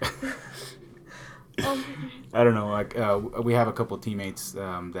funny. I don't know. Like we have a couple of teammates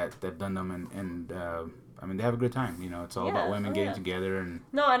that done them, and I mean they have a good time. It's all about women getting together and.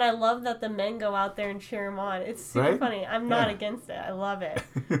 No, and I love that the men go out there and cheer them on. It's super funny. I'm not against it. I love it.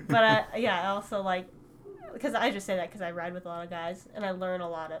 But I also like, because I just say that because I ride with a lot of guys and I learn a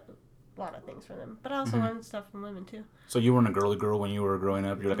lot of things from them. But I also learn stuff from women too. So you weren't a girly girl when you were growing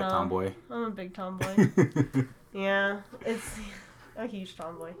up? You're like a tomboy? I'm a big tomboy. Yeah, it's a huge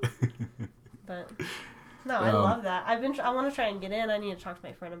tomboy. But no, I love that. I want to try and get in. I need to talk to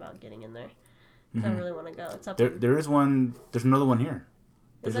my friend about getting in there. I really want to go. It's up there is one. There's another one here.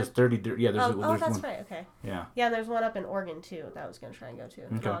 There's a 30. Yeah, there's that's one. right. Okay. Yeah. Yeah, there's one up in Oregon too that I was gonna try and go to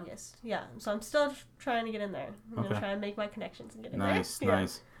in August. Yeah, so I'm still trying to get in there. I'm gonna try and make my connections and get in there.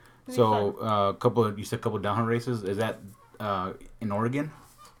 Nice. So you said a couple downhill races. Is that in Oregon?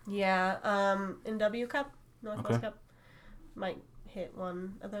 Yeah. In W Cup, Northwest Cup, might hit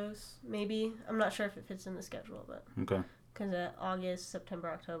one of those. Maybe. I'm not sure if it fits in the schedule, but. Okay. Because August, September,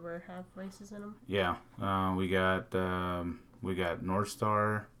 October have races in them. Yeah, we got North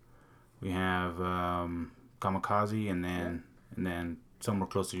Star, we have Kamikaze, and then somewhere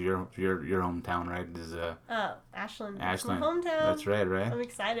close to your hometown, right? Is Ashland. Ashland, my hometown. That's right. I'm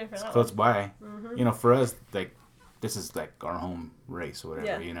excited for that. It's close by. For us, like this is like our home race or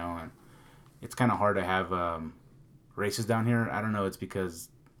whatever, and it's kind of hard to have races down here. I don't know. It's because.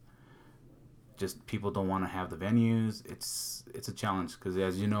 Just people don't want to have the venues. It's a challenge because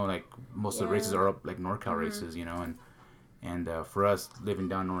as you know, like most of the races are up like NorCal races, and for us living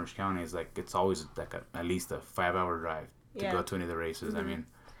down in Orange County, it's always like at least a 5-hour drive to go to any of the races. I mean,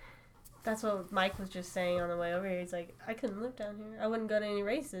 that's what Mike was just saying on the way over here. He's like, I couldn't live down here. I wouldn't go to any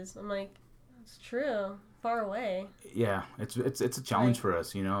races. I'm like, it's true, far away. Yeah, it's a challenge for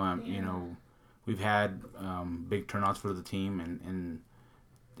us. We've had big turnouts for the team and.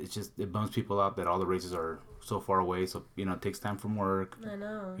 It's just it bums people out that all the races are so far away. So it takes time from work. I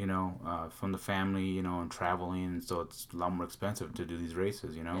know. From the family, and traveling. So it's a lot more expensive to do these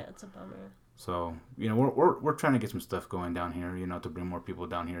races. Yeah, it's a bummer. So we're trying to get some stuff going down here. To bring more people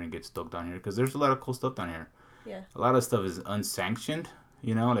down here and get stoked down here because there's a lot of cool stuff down here. Yeah. A lot of stuff is unsanctioned.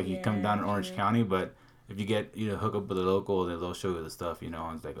 You come down to Orange County, but if you get hook up with a local, they'll show you the stuff. And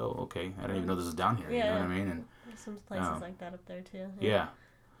it's like, oh, okay, I didn't even know this was down here. Yeah. You know what I mean? And there's some places like that up there too. Yeah.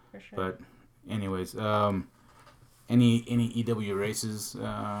 For sure. But, anyways, any EW races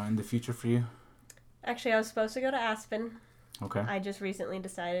in the future for you? Actually, I was supposed to go to Aspen. Okay. I just recently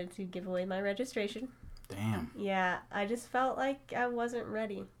decided to give away my registration. Damn. Yeah, I just felt like I wasn't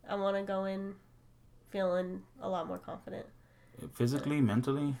ready. I want to go in feeling a lot more confident. Physically,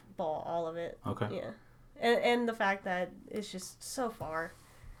 mentally? All of it. Okay. Yeah. And the fact that it's just so far.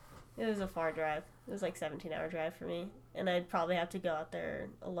 It was a far drive. It was like 17-hour drive for me. and I'd probably have to go out there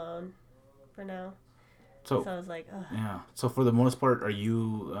alone for now. So I was like, ugh. Yeah. So for the most part, are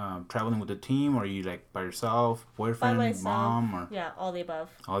you traveling with a team, or are you like by yourself, boyfriend, by myself, mom, or yeah, all the above.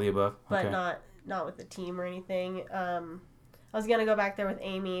 All the above. But okay. not with the team or anything. I was gonna go back there with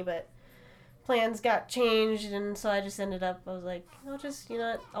Amy, but plans got changed, and so I just ended up. I was like,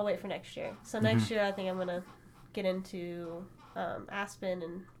 I'll wait for next year. So next year, I think I'm gonna get into Aspen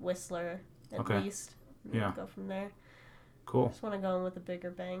and Whistler at least. And go from there. Cool. Just want to go in with a bigger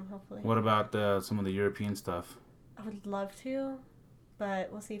bang, hopefully. What about some of the European stuff? I would love to, but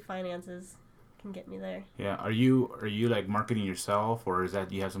we'll see if finances can get me there. Yeah. Are you like marketing yourself, or is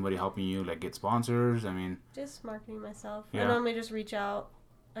that you have somebody helping you like get sponsors? I mean, just marketing myself. Yeah. I normally just reach out.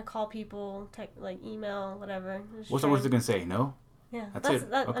 I call people, email, whatever. What's the worst they can say? No? Yeah. That's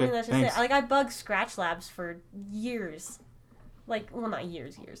it. Okay, I mean, that's just thanks. it. Like, I bugged Scratch Labs for years. Like, well, not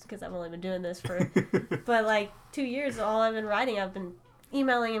years, because I've only been doing this for, but like 2 years, all I've been writing, I've been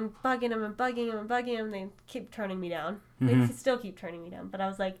emailing and bugging them. They keep turning me down. They still keep turning me down. But I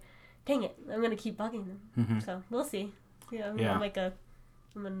was like, dang it, I'm going to keep bugging them. So, we'll see. Yeah, I'm like I'm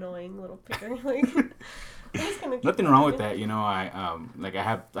an annoying little picker. Like, nothing wrong with that. I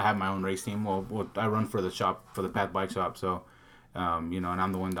have my own race team. Well, I run for the shop, for the Path Bike Shop. So, and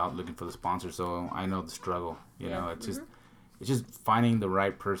I'm the one out looking for the sponsor. So I know the struggle. It's just finding the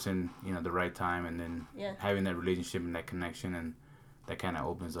right person, the right time, and then having that relationship and that connection, and that kind of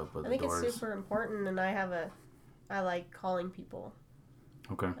opens up other doors. I think it's super important, and I like calling people.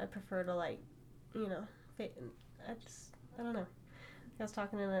 Okay. I prefer to I don't know. I was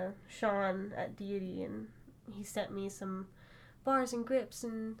talking to Sean at Deity, and he sent me some bars and grips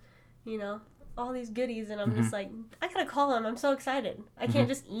and, all these goodies, and I'm just like, I gotta call him. I'm so excited. I can't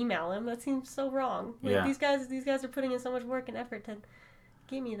just email him. That seems so wrong. Like, these guys are putting in so much work and effort to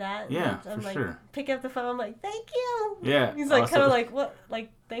give me that. Yeah, and I'm for like, sure. Pick up the phone. I'm like, thank you. Yeah. He's like, kind of like, what?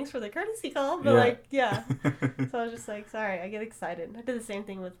 Like, thanks for the courtesy call, but So I was just like, sorry, I get excited. I did the same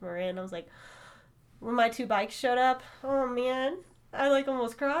thing with Marin. I was like, when my 2 bikes showed up, oh man, I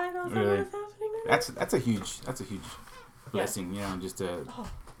almost cried. I was like, what is happening now? That's a huge blessing, just to. Oh.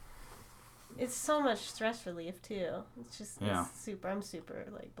 It's so much stress relief too. It's just I'm super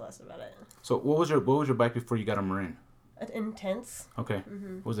blessed about it. So what was your bike before you got a Marin? An Intense. Okay.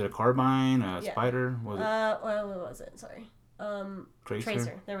 Was it a Carbine, a Spider? Was it? What was it? Sorry.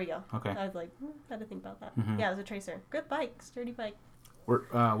 Tracer. There we go. Okay. I was like, had to think about that. Yeah, it was a Tracer. Good bike, sturdy bike.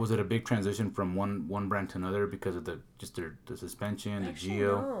 Was it a big transition from one brand to another because of the suspension, the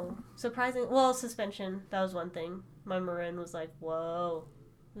Geo? No. Surprising. Well, suspension. That was one thing. My Marin was like, whoa.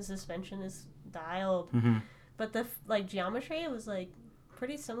 The suspension is dialed, but the geometry was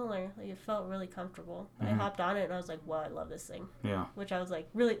pretty similar. It felt really comfortable. I hopped on it and I was like, "Wow, I love this thing." Yeah. Which I was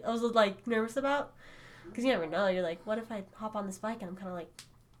nervous about, because you never know. You're like, "What if I hop on this bike and I'm kind of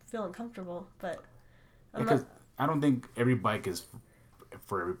feeling comfortable?" But I don't think every bike is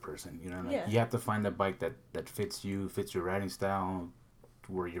for every person. You have to find a bike that fits you, fits your riding style,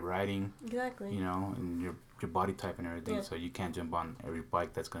 where you're riding. Exactly. And your body type and everything. So you can't jump on every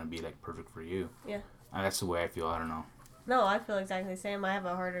bike that's going to be perfect for you. Yeah. That's the way I feel. I don't know. No, I feel exactly the same. I have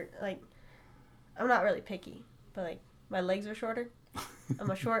a harder I'm not really picky, but my legs are shorter. I'm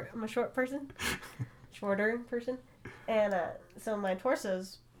a short person. Shorter person. And so my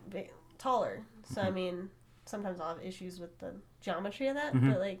torso's taller. So I mean, sometimes I'll have issues with the geometry of that,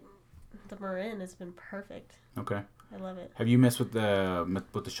 but the Marin has been perfect. Okay. I love it. Have you messed with the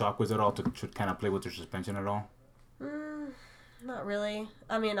Shockwave at all to kind of play with your suspension at all? Not really.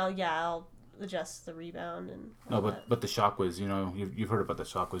 I mean, I'll adjust the rebound and. No, but the Shockwaves, you've heard about the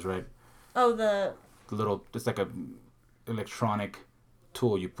Shockwaves, right? Oh, the little, it's like a electronic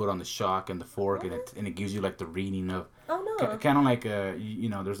tool you put on the shock and the fork, and it gives you the reading of. Oh no. Kind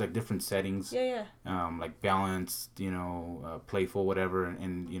of there's different settings. Yeah. Balanced, playful, whatever,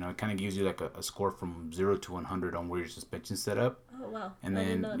 and it kind of gives you a score from 0 to 100 on where your suspension's set up. Oh wow. And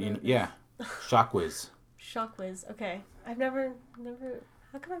then Shockwaves. Shockwaves. Okay. I've never.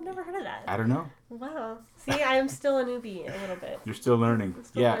 How come I've never heard of that? I don't know. Wow. See, I am still a newbie a little bit. You're still learning.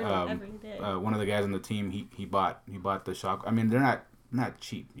 Learning every day. One of the guys on the team, he bought the Shock. I mean, they're not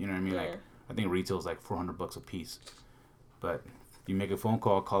cheap. You know what I mean? Yeah. I think retail's $400 a piece. But if you make a phone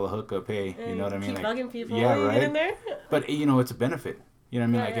call, call a hookup, hey, you know what I mean? Keep bugging people. Yeah, right. Get in there. But it's a benefit. You know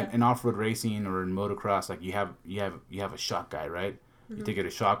what I mean? Yeah, in off-road racing or in motocross, you have a shock guy, right? You take it to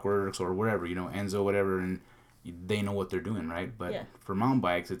Shockworks or wherever, Enzo, whatever, and they know what they're doing, right? But for mountain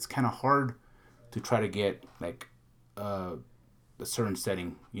bikes, it's kind of hard to try to get a certain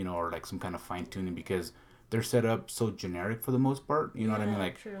setting, or some kind of fine tuning, because they're set up so generic for the most part. You know what I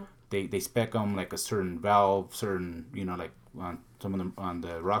mean? True. they spec them like a certain valve, certain, you know, like on some of them on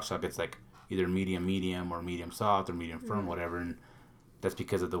the RockShox, it's like either medium or medium soft or medium firm, whatever, and that's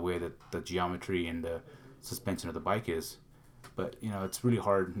because of the way that the geometry and the suspension of the bike is. But you know, it's really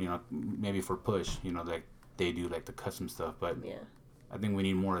hard, you know, maybe for push, you know, like they do like the custom stuff, but I think we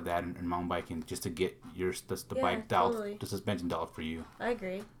need more of that in mountain biking just to get the bike dialed, totally. The suspension dialed for you. I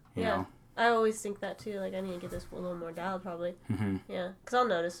agree. You know? I always think that too. Like, I need to get this a little more dialed, probably. Mm-hmm. Yeah, because I'll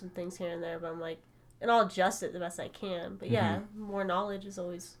notice some things here and there, but I'm like, and I'll adjust it the best I can. But more knowledge is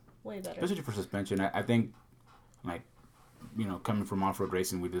always way better. Especially for suspension. I think, like, you know, coming from off-road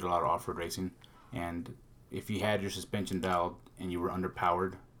racing, we did a lot of off-road racing, and if you had your suspension dialed and you were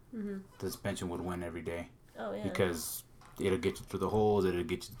underpowered, the suspension would win every day. Oh yeah. Because it'll get you through the holes. It'll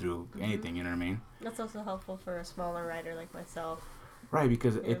get you through anything. You know what I mean? That's also helpful for a smaller rider like myself. Right,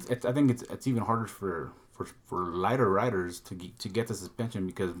 because it's I think it's even harder for lighter riders to get the suspension,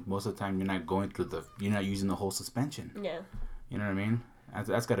 because most of the time you're not using the whole suspension. Yeah. You know what I mean?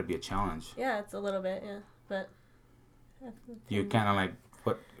 That's got to be a challenge. Yeah, it's a little bit, but you kind of like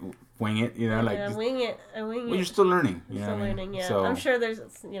wing it, you know, like I wing it. Well, you're still learning. Still learning, yeah. So, I'm sure there's,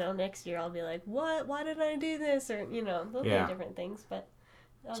 you know, next year I'll be like, what? Why did I do this? Or, you know, there'll be different things, but.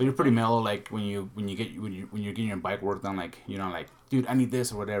 So you're pretty mellow, like when you're getting your bike worked on, like, you know, like, dude, I need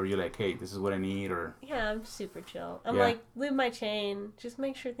this or whatever. You're like, hey, this is what I need, or. Yeah, I'm super chill. I'm like, leave my chain, just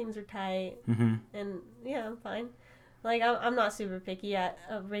make sure things are tight, and I'm fine. Like, I'm not super picky. At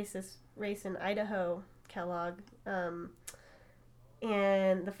a race in Idaho, Kellogg, and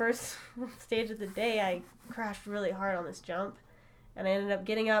the first stage of the day, I crashed really hard on this jump, and I ended up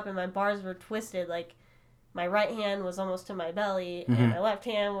getting up, and my bars were twisted, like. My right hand was almost to my belly, and my left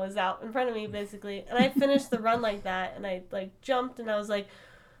hand was out in front of me, basically. And I finished the run like that, and I, like, jumped, and I was like,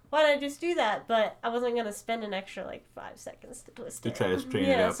 why did I just do that? But I wasn't going to spend an extra, like, 5 seconds to twist it. To try to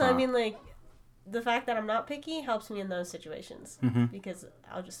straighten it up, Yeah, so, I mean, like, the fact that I'm not picky helps me in those situations. Because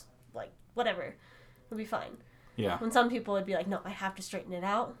I'll just, like, whatever. It'll be fine. Yeah. When some people would be like, no, I have to straighten it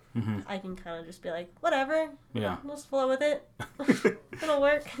out, I can kind of just be like, whatever. Yeah. Just flow with it. It'll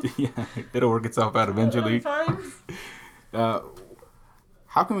work. Yeah, it'll work itself out eventually. It'll be fine.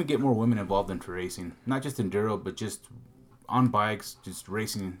 How can we get more women involved into racing? Not just enduro, but just on bikes, just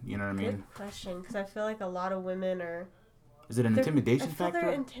racing, you know what I mean? Good question, because I feel like a lot of women are... Is it an intimidation factor?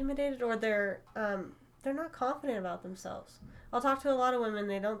 They're intimidated, or they're not confident about themselves. I'll talk to a lot of women,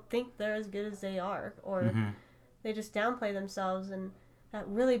 they don't think they're as good as they are, or... They just downplay themselves, and that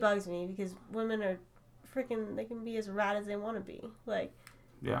really bugs me, because women are freaking, they can be as rad as they want to be. Like,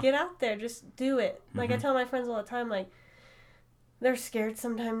 get out there, just do it. Like, I tell my friends all the time, like, they're scared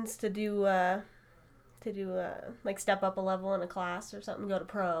sometimes to do like, step up a level in a class or something, go to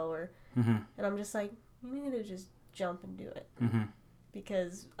pro, or, and I'm just like, you need to just jump and do it.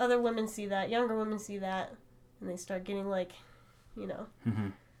 Because other women see that, younger women see that, and they start getting, like, you know,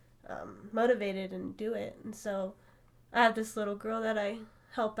 motivated and do it. And so I have this little girl that I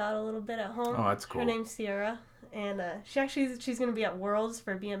help out a little bit at home. Oh, that's cool. Her name's Sierra, and she's going to be at Worlds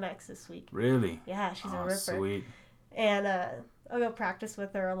for BMX this week. Really? Yeah, she's a ripper. Sweet. And I'll go practice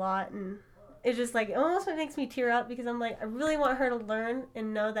with her a lot, and it's just like, it almost makes me tear up, because I'm like, I really want her to learn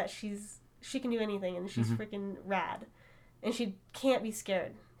and know that she can do anything, and she's freaking rad, and she can't be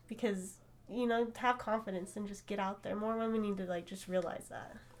scared, because, you know, to have confidence and just get out there. More women need to, like, just realize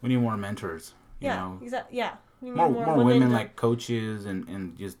that. We need more mentors. You know? Exactly. Yeah. We need more women like coaches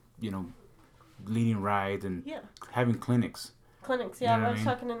and just, you know, leading rides and having clinics. Clinics, yeah. You know I was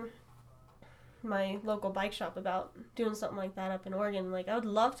talking in my local bike shop about doing something like that up in Oregon. Like, I would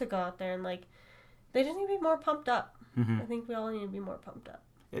love to go out there, and, like, they just need to be more pumped up. I think we all need to be more pumped up.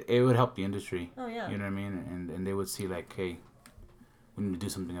 It would help the industry. Oh, yeah. You know what I mean? And they would see, like, hey, we need to do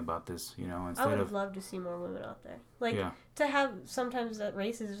something about this, you know, I would love to see more women out there. Like, to have, sometimes at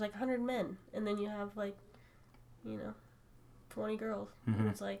races, there's like 100 men, and then you have, like, you know, 20 girls. And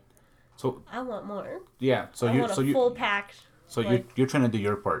it's like, so I want more. Yeah, so I want a full pack. So like, you're trying to do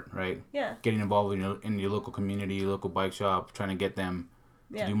your part, right? Yeah. Getting involved in your local community, your local bike shop, trying to get them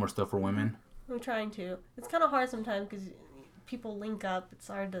to do more stuff for women. I'm trying to. It's kind of hard sometimes, because people link up. It's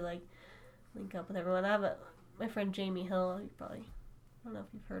hard to, like, link up with everyone. I have my friend Jamie Hill, you probably... I don't know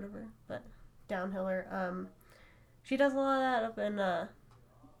if you've heard of her, but downhiller. She does a lot of that up in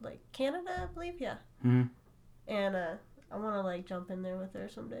like Canada, I believe. Yeah. And I want to, like, jump in there with her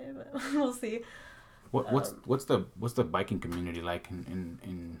someday, but we'll see. What's the biking community like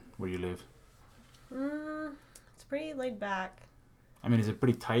in where you live? It's pretty laid back. I mean, is it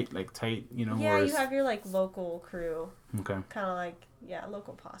pretty tight? You know? Yeah, you have your, like, local crew. Okay. Kind of like,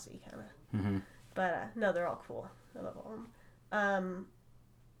 local posse, kind of. But no, they're all cool. I love all of them.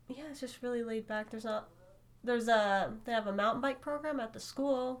 Yeah, it's just really laid back. They have a mountain bike program at the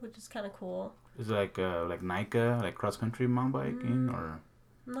school, which is kind of cool. Is it like NICA, like cross country mountain biking, or?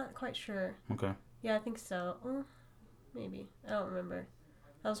 I'm not quite sure. Okay. Yeah, I think so. Maybe. I don't remember.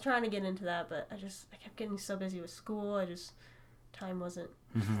 I was trying to get into that, but I kept getting so busy with school. Time wasn't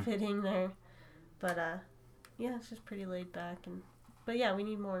fitting there. But yeah, it's just pretty laid back, but yeah, we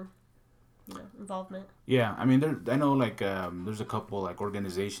need more, involvement. Yeah, I mean, I know like there's a couple like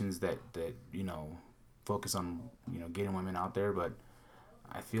organizations that focus on getting women out there, but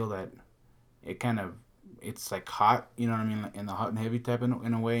I feel that it's like hot, you know what I mean, like in the hot and heavy type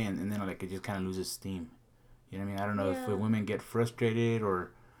in a way, and then like it just kind of loses steam. You know what I mean? I don't know if women get frustrated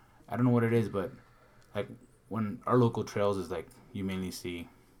or I don't know what it is, but like when our local trails is like you mainly see,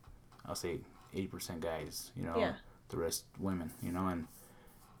 I'll say 80% guys, the rest women, and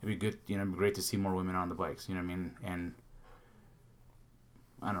it'd be good, it'd be great to see more women on the bikes, you know what I mean? And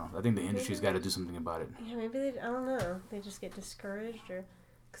I don't know, I think the industry's got to do something about it. Yeah, maybe I don't know, they just get discouraged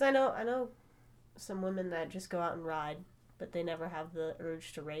because I know some women that just go out and ride, but they never have the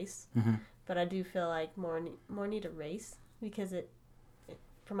urge to race. Mm-hmm. But I do feel like more need to race because it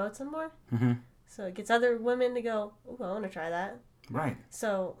promotes them more. Mm-hmm. So it gets other women to go, I want to try that. Right.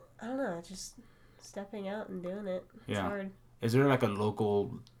 So, I don't know, just stepping out and doing it. It's hard. Is there like a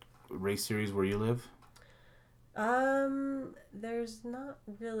local race series where you live? There's not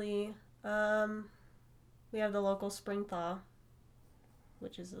really. We have the local Spring Thaw,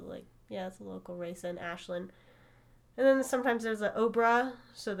 which is it's a local race in Ashland. And then sometimes there's an Obra,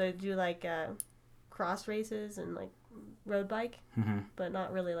 so they do like cross races and like road bike, but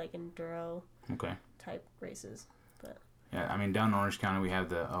not really like enduro type races. But yeah, I mean down in Orange County we have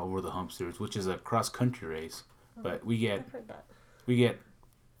the Over the Hump series, which is a cross country race, but we get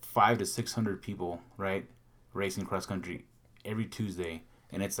 500 to 600 people racing cross country every Tuesday,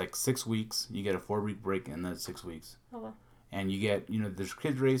 and it's like 6 weeks. You get a 4-week break and then 6 weeks. Oh wow! And you get there's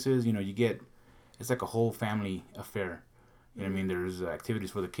kids races. You get. It's like a whole family affair. You know what I mean? There's activities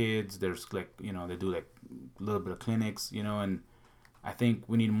for the kids. There's like, they do like a little bit of clinics, and I think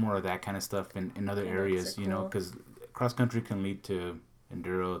we need more of that kind of stuff in other areas, cool. Because cross country can lead to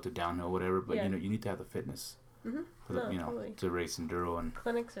enduro, to downhill, whatever, but you need to have the fitness for the, totally. To race enduro. And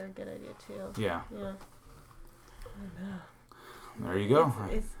clinics are a good idea too. Yeah. Yeah. There you go.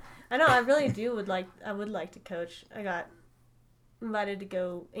 I know, I really I would like to coach. I got invited to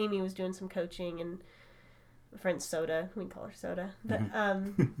go. Amy was doing some coaching, and my friend Soda, we can call her Soda, but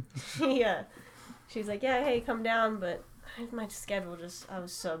she's like, hey, come down, but my schedule I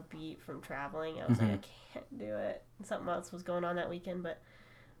was so beat from traveling. I was like, I can't do it. And something else was going on that weekend, but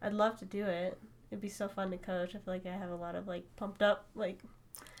I'd love to do it. It'd be so fun to coach. I feel like I have a lot of like pumped up I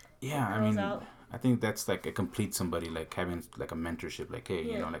mean, out. I think that's like a complete somebody, like having like a mentorship, like,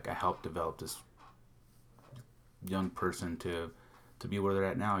 hey, like I helped develop this young person to be where they're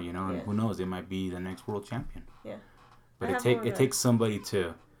at now, and who knows, they might be the next world champion. Yeah. But it takes somebody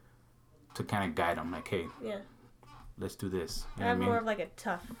to kind of guide them, like, hey, let's do this. I have more of like a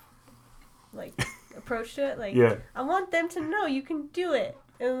tough, approach to it. Like, I want them to know you can do it,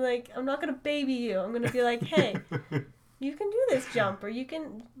 and like, I'm not gonna baby you. I'm gonna be like, hey, you can do this jump, or you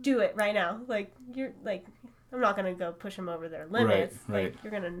can do it right now. Like, you're like, I'm not gonna go push them over their limits. Right. Like,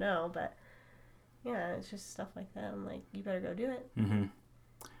 you're gonna know, but. Yeah, it's just stuff like that. I'm like, you better go do it. Mm-hmm. Do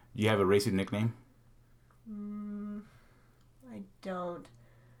you have a racing nickname? I don't.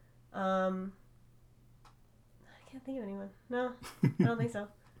 I can't think of anyone. No, I don't think so.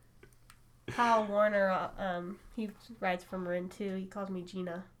 Kyle Warner, he rides for Marin too. He calls me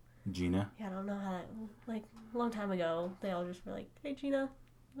Gina. Gina? Yeah, I don't know how that, a long time ago, they all just were like, hey, Gina.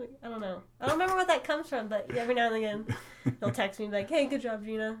 Like, I don't know. I don't remember what that comes from, but every now and again, he'll text me like, hey, good job,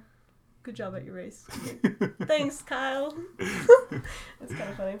 Gina. Good job at your race. Thanks, Kyle. It's kind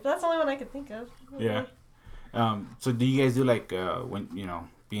of funny. But that's the only one I could think of. Yeah. So do you guys do when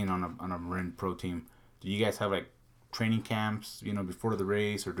being on a Marin Pro team? Do you guys have like training camps before the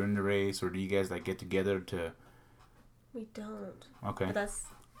race or during the race, or do you guys like get together to? We don't. Okay. But that's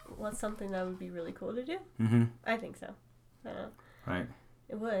something that would be really cool to do. Mm-hmm. I think so. Right.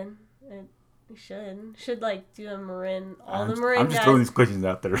 It would. We should do a Marin. I'm Marin just guys. throwing these questions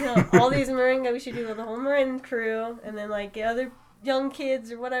out there. All these Marin guys. We should do the whole Marin crew, and then get other young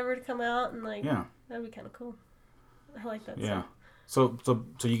kids or whatever to come out and that'd be kind of cool. I like that. Yeah. So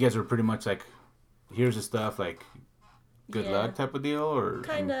you guys are pretty much like, here's the stuff, like, good luck type of deal, or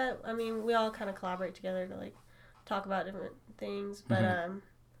kind of. I mean, we all kind of collaborate together to talk about different things, but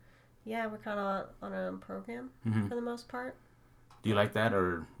we're kind of on our own program for the most part. Do you like that,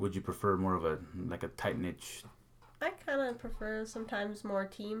 or would you prefer more of a tight niche I kind of prefer sometimes more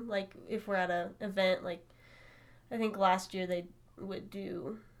team. Like if we're at an event, like I think last year they would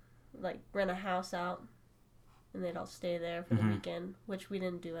do like rent a house out, and they'd all stay there for the weekend, which we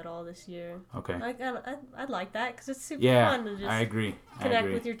didn't do at all this year. Okay. I'd like that because it's super fun to just I agree.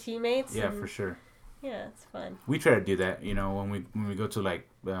 connect with your teammates. Yeah, for sure. Yeah, it's fun. We try to do that, you know, when we go to like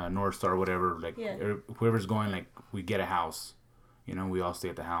North Star or whatever, like whoever's going, like we get a house, you know, we all stay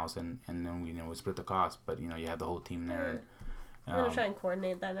at the house and then we split the cost, but you know you have the whole team there. And, I'm gonna try and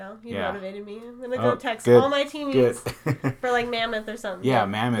coordinate that now. You yeah. motivated me. I'm gonna go text good, all my teammates for like Mammoth or something. Yeah,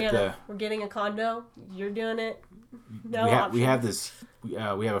 like, Mammoth. We're getting a condo. You're doing it. No we have this. We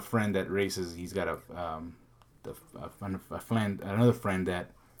have a friend that races. He's got another friend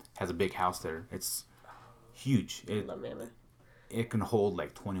that has a big house there. It's huge. I love Mammoth. It can hold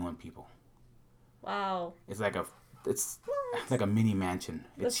like 21 people. Wow. It's like a mini mansion.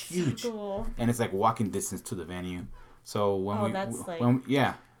 It's huge, so cool. And it's like walking distance to the venue. So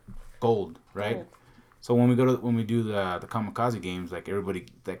gold, right? Gold. So when we do the Kamikaze games, like everybody,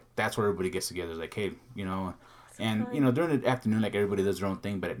 like that's where everybody gets together. It's like, hey, you know, and you know during the afternoon, like everybody does their own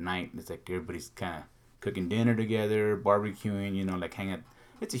thing, but at night it's like everybody's kind of cooking dinner together, barbecuing, you know, like hanging out.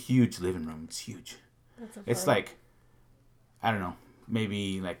 It's a huge living room. It's huge. It's like, I don't know,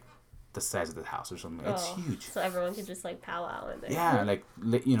 maybe like the size of the house or something. It's huge. So everyone can just like powwow in there. Yeah, like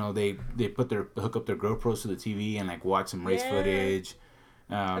you know, they hook up their GoPros to the TV and like watch some race footage.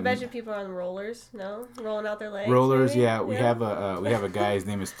 I bet you people are on rollers, no? Rolling out their legs. Rollers, maybe? Yeah. We have a guy. His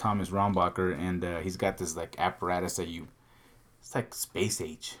name is Thomas Rombacher, and he's got this like apparatus that it's like space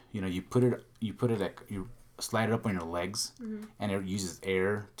age. You know, you put it like you slide it up on your legs, and it uses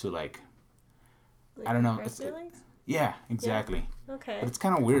air to like I don't know. Yeah, exactly. Yeah. Okay. But it's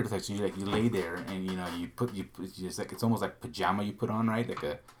kind of weird. It's like you lay there and you know it's like it's almost like pajama you put on, right?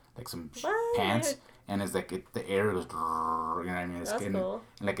 Like some pants, and it's like the air goes. You know what I mean? It's That's cool.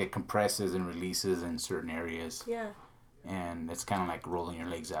 And like it compresses and releases in certain areas. Yeah. And it's kind of like rolling your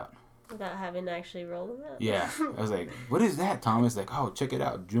legs out. Without having to actually roll them out. Yeah. I was like, what is that, Thomas? Like, oh, check it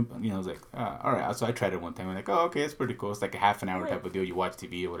out. Jump. You know, I was like, all right. So I tried it one time. I'm like, oh, okay, it's pretty cool. It's like a half an hour type of deal. You watch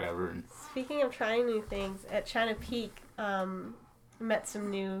TV or whatever. And speaking of trying new things, at China Peak, met some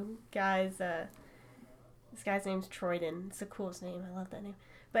new guys. This guy's name's Troyden. It's the coolest name. I love that name.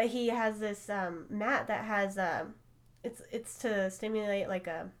 But he has this mat that has it's to stimulate like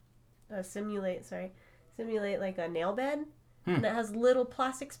simulate like a nail bed. And it has little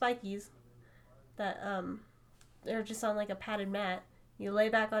plastic spikies that they're just on like a padded mat. You lay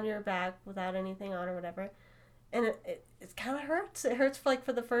back on your back without anything on or whatever, and it kind of hurts. It hurts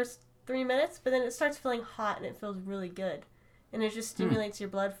for the first 3 minutes, but then it starts feeling hot and it feels really good, and it just stimulates your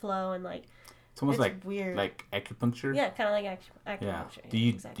blood flow and like it's almost like weird, like acupuncture. Yeah, kind of like acupuncture.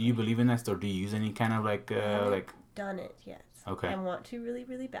 Yeah. Do you believe in that, or do you use any kind of like like? Done it yet? Okay. I want to really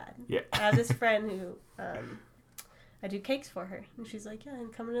really bad. Yeah. I have this friend who I do cakes for her, and she's like, "Yeah,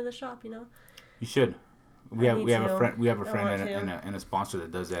 I'm coming to the shop, you know." You should. We have a friend and a sponsor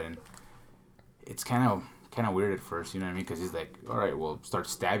that does that, and it's kind of weird at first, you know what I mean? Because he's like, "All right, well, start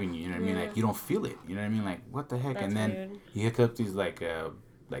stabbing you," you know what I mean? Like you don't feel it, you know what I mean? Like what the heck? That's and then weird. he hook up these like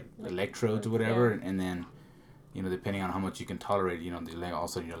electrodes or whatever, and then you know depending on how much you can tolerate, you know, all of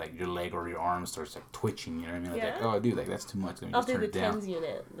a sudden your leg or your arm starts like twitching, you know what I mean? Like oh, dude, like that's too much. I'll do the TENS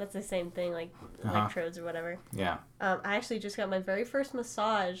unit. That's the same thing, like electrodes or whatever. Yeah. I actually just got my very first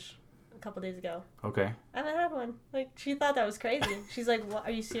massage a couple days ago. Okay. I haven't had one. Like she thought that was crazy. She's like, "What?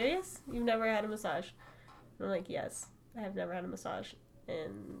 Are you serious? You've never had a massage?" And I'm like, "Yes, I have never had a massage."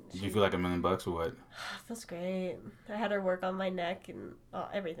 And did you feel like $1 million or what? It feels great. I had her work on my neck and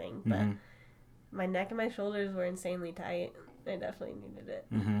everything, but my neck and my shoulders were insanely tight. I definitely needed it.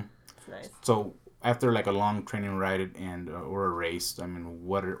 It's nice. So after like a long training ride and or a race, I mean,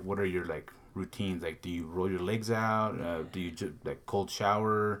 what are your like routines? Like, do you roll your legs out? Do you just like cold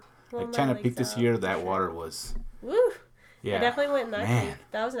shower? Roll like China Peak this year, that water was. Woo! Yeah. I definitely went in that peak.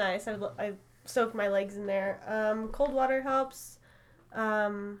 That was nice. I soaked my legs in there. Cold water helps.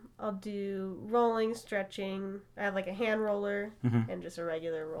 I'll do rolling, stretching. I have like a hand roller and just a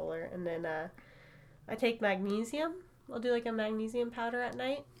regular roller, and then I take magnesium. I'll do like a magnesium powder at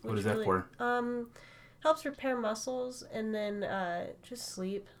night. What is that for? Helps repair muscles, and then just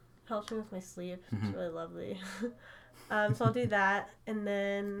sleep. Helps me with my sleep. It's really lovely. So I'll do that, and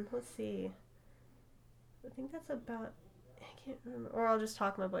then let's see. I think that's about. I can't remember. Or I'll just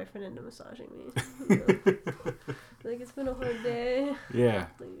talk my boyfriend into massaging me. You know? Like it's been a hard day. Yeah.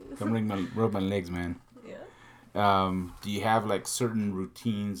 Please. Come rub my legs, man. Yeah. Do you have like certain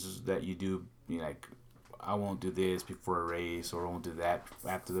routines that you do? You know, like, I won't do this before a race, or I won't do that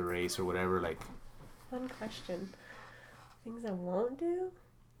after the race, or whatever. Like. Fun question. Things I won't do?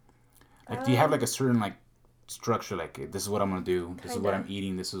 Like, do you have like a certain like structure? Like, this is what I'm gonna do. This is what I'm Kinda.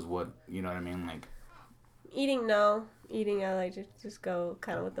 eating. This is what, you know what I mean? Like, Eating, no. Eating, I like to just go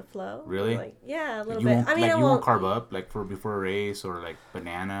kind of with the flow. really? Like, yeah, a little you bit. won't, I mean, like, I you won't. won't carb up like for before a race, or like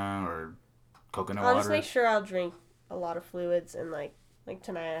banana or coconut I'll water. just make sure I'll drink a lot of fluids, and like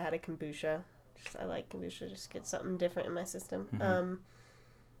tonight I had a kombucha. I like kombucha, just get something different in my system. Mm-hmm.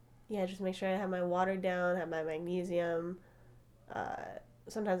 Yeah, just make sure I have my water down, have my magnesium.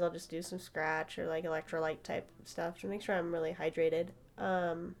 Sometimes I'll just do some scratch or like electrolyte type stuff to make sure I'm really hydrated.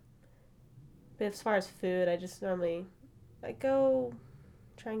 But as far as food, I just normally go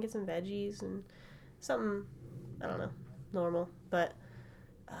try and get some veggies and something, I don't know, normal. But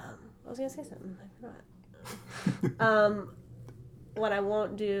I was gonna say something, I forgot. What I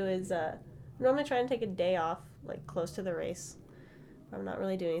won't do is normally try and take a day off, like close to the race. I'm not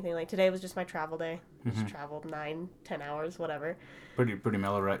really doing anything. Like today was just my travel day. Just traveled 9-10 hours, whatever. Pretty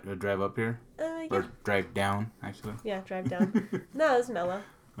mellow drive up here, Yeah. or drive down actually. Yeah, drive down. No, it's mellow.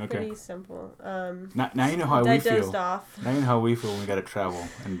 Okay. Pretty simple. Now you know how we I feel. dozed off. Now you know how we feel when we gotta travel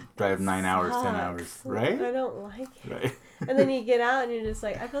and drive 9 hours, 10 hours, right? I don't like it. Right. And then you get out and you're just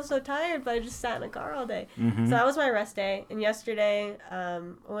like, I feel so tired, but I just sat in a car all day. Mm-hmm. So that was my rest day. And yesterday, I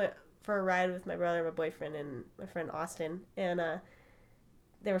went for a ride with my brother, my boyfriend, and my friend Austin. And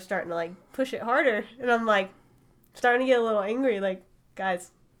they were starting to like push it harder. And I'm like, starting to get a little angry. Like,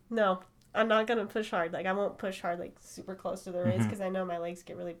 guys, no, I'm not going to push hard. Like, I won't push hard, like, super close to the race because I know my legs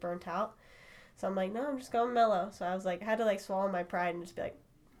get really burnt out. So I'm like, no, I'm just going mellow. So I was like, I had to like swallow my pride and just be like,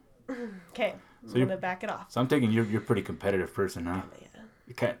 okay, I'm going to back it off. So I'm thinking you're a pretty competitive person, huh? Yeah.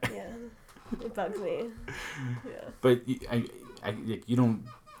 Okay. Yeah. It bugs me. Yeah. But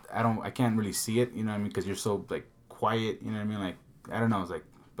I can't really see it, you know what I mean? Because you're so like quiet, you know what I mean? Like, I don't know, it's like,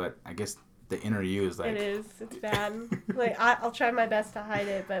 but I guess the inner you is like. It is. It's bad. Like, I'll try my best to hide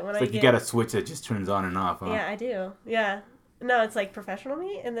it, but when It's like you got a switch that just turns on and off, huh? Yeah, I do. Yeah. No, it's like professional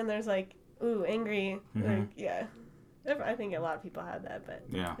me, and then there's like, ooh, angry. Like, yeah. I think a lot of people have that, but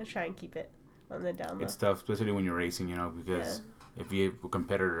yeah. I try and keep it on the down low. It's tough, especially when you're racing, you know, because if you have a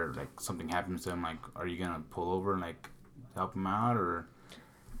competitor, like something happens to them, like, are you gonna pull over and like help them out, or?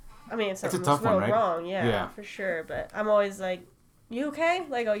 I mean, if It's a something's tough one, real right? wrong, Yeah. for sure. But I'm always like, you okay?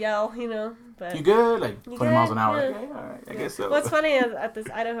 Like, I'll yell, you know. But You good? Like You 20 miles an good? hour. Yeah. Okay, all right, I guess so. What's funny is at this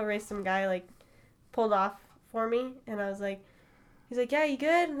Idaho race, some guy like pulled off for me, and I was like, he's like, yeah, you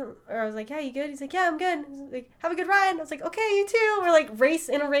good? Or I was like, yeah, you good? He's like, yeah, I'm good. He's like, have a good ride. I was like, okay, you too. We're like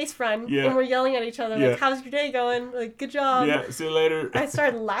in a race run, and we're yelling at each other like, how's your day going? Like, good job. Yeah, see you later. I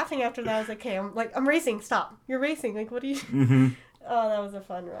started laughing after that. I was like, okay, I'm racing. Stop. You're racing. Like, what are you? Mm-hmm. Oh, that was a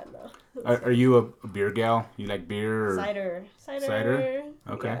fun run though. Are you a beer gal? You like beer? Or? Cider. Cider?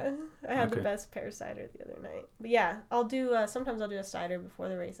 Okay. Yeah. I had the best pear cider the other night. But yeah, I'll do. Sometimes I'll do a cider before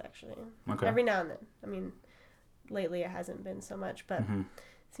the race. Actually. Okay. Every now and then. I mean, lately it hasn't been so much, but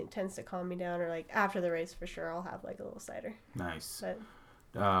it tends to calm me down. Or like after the race, for sure, I'll have like a little cider. Nice.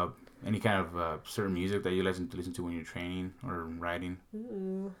 But any kind of certain music that you listen to when you're training or riding?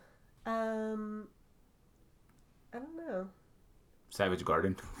 ooh, I don't know. Savage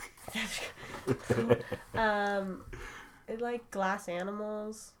Garden. I like Glass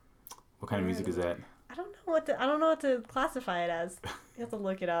Animals. What kind of music is that? I don't know what to classify it as. You have to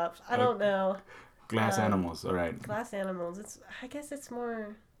look it up. I don't know. Glass Animals. All right. Glass Animals. I guess it's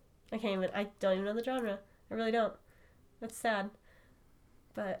more. I don't even know the genre. I really don't. That's sad.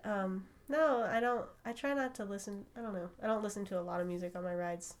 But no, I don't. I try not to listen. I don't know. I don't listen to a lot of music on my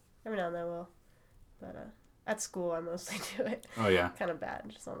rides. Every now and then I will. But at school, I mostly do it. Oh yeah. Kind of bad,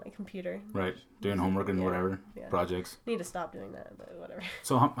 just on my computer. Right, doing homework and whatever Yeah. projects. Need to stop doing that, but whatever.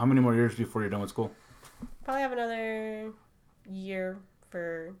 So how many more years before you're done with school? Probably have another year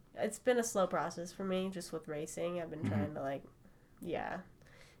for. It's been a slow process for me, just with racing. I've been trying to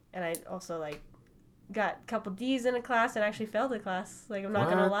and I also got a couple D's in a class and actually failed a class. Like, I'm not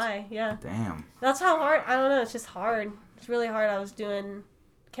gonna lie, yeah. Damn. That's how hard. I don't know. It's just hard. It's really hard. I was doing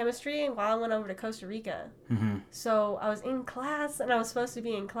chemistry while I went over to Costa Rica. Mm-hmm. So I was in class, and I was supposed to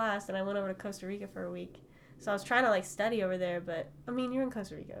be in class, and I went over to Costa Rica for a week. So I was trying to study over there, but I mean, you're in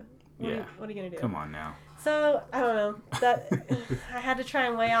Costa Rica. What are you gonna do? Come on now. So I don't know. That I had to try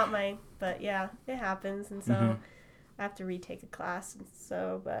and weigh out but yeah, it happens, and so I have to retake a class, and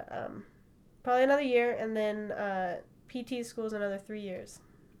so probably another year, and then PT school is another 3 years.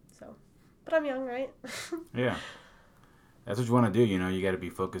 So, but I'm young, right? Yeah. That's what you want to do, you know. You got to be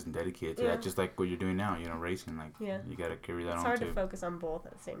focused and dedicated to that, just like what you're doing now, you know, racing. You got to carry that on too. It's hard to focus on both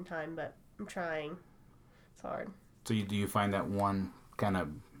at the same time, but I'm trying. It's hard. So do you find that one kind of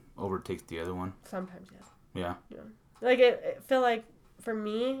overtakes the other one? Sometimes, yes. Yeah. Yeah. Like, I feel like for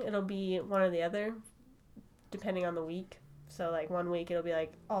me, it'll be one or the other, depending on the week. So, like, one week it'll be,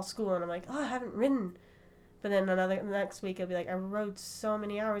 like, all school, and I'm like, oh, I haven't ridden. But then next week it'll be like, I rode so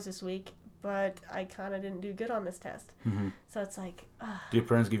many hours this week, but I kind of didn't do good on this test. Mm-hmm. So it's like, do your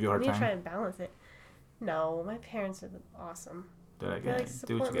parents give you a hard time? I need to try and balance it. No, my parents are awesome. They're like, they like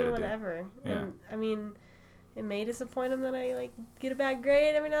support me whenever. Yeah. And I mean, it may disappoint them that I like get a bad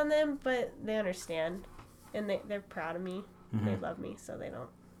grade every now and then, but they understand, and they're proud of me. Mm-hmm. They love me, so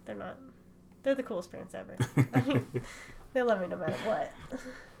they're the coolest parents ever. I mean, they love me no matter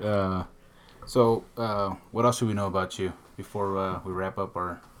what. So what else should we know about you before we wrap up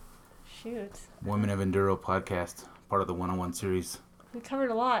our Women of Enduro podcast, part of the one-on-one series? We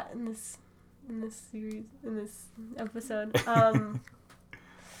covered a lot in this series, in this episode. I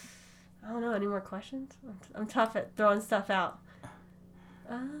don't know. Any more questions? I'm tough at throwing stuff out.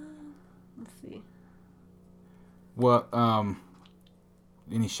 Let's see. Well,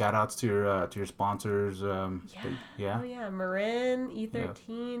 any shout outs to your sponsors? Yeah. Oh yeah, Marin,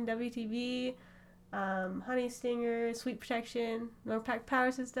 E13, WTV, Honey Stinger, Sweet Protection, Norpac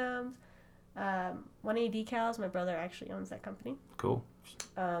Power Systems, 180 Decals. My brother actually owns that company. Cool.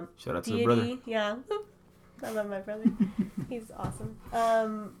 Shout out to Deity, the brother. Yeah. I love my brother. He's awesome.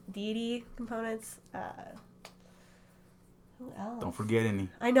 Deity Components. Who else? Don't forget any.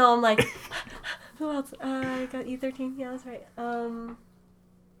 I know. I'm like, who else? I got E13. Yeah, that's right.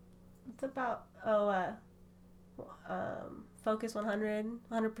 It's about Focus 100,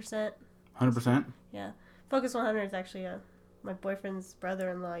 100%. 100%. Yeah, Focus 100 is actually my boyfriend's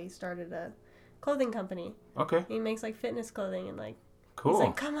brother-in-law. He started a clothing company. Okay. He makes like fitness clothing and like. Cool. He's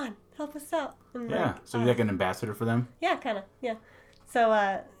like, come on, help us out. And yeah. So you're like an ambassador for them? Yeah, kind of. Yeah.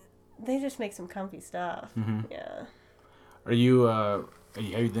 So they just make some comfy stuff. Mm-hmm. Yeah. Are you have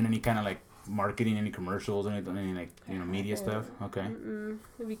you done any kind of like marketing, any commercials, anything, any like media stuff? Okay.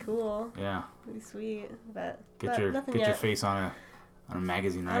 It'd be cool. Yeah. It'd be sweet, but get your face on a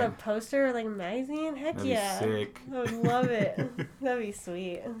magazine, right? On a poster, like a magazine? Heck That'd yeah. be sick. I would love it. That'd be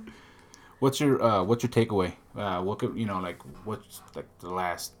sweet. What's your takeaway? What's like the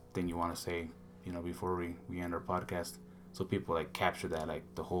last thing you want to say, before we end our podcast, so people like capture that, like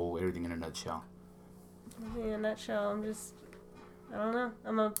the whole everything in a nutshell. In a nutshell, I don't know.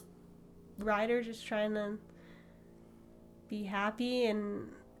 I'm a rider just trying to be happy and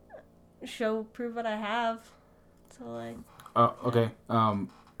prove what I have. So like. Okay.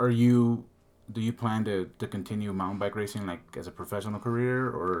 Do you plan to continue mountain bike racing like as a professional career,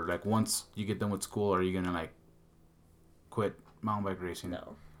 or like once you get done with school, are you gonna like quit mountain bike racing?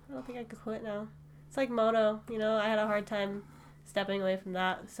 No, I don't think I could quit now. It's like moto, I had a hard time stepping away from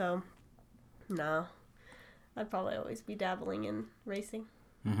that, so no. I'd probably always be dabbling in racing.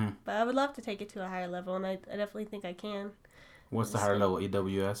 Mm-hmm. But I would love to take it to a higher level, and I definitely think I can. What's the higher level?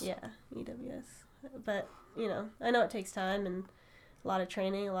 EWS? Yeah, EWS. But, I know it takes time and a lot of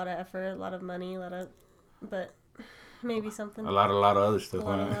training, a lot of effort, a lot of money, but maybe something. A lot of other stuff.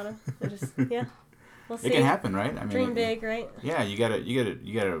 Yeah. We'll see. It can happen, right? I mean, dream big, right? Yeah, you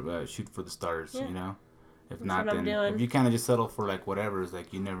gotta shoot for the stars, yeah. If That's not, then if you kind of just settle for like whatever, it's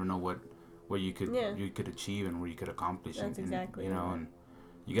like you never know what you could achieve and where you could accomplish. That's exactly. And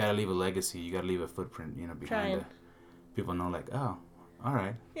you gotta leave a legacy. You gotta leave a footprint, behind it. People know, like, oh, all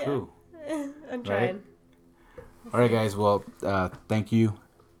right, cool. I'm trying. Right? All right, guys. Well, thank you,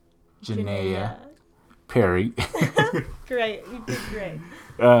 Janaea Perry. Great. You did great.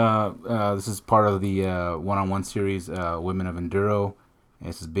 This is part of the one-on-one series, Women of Enduro.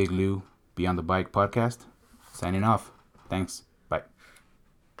 This is Big Lou, Beyond the Bike podcast. Signing off. Thanks.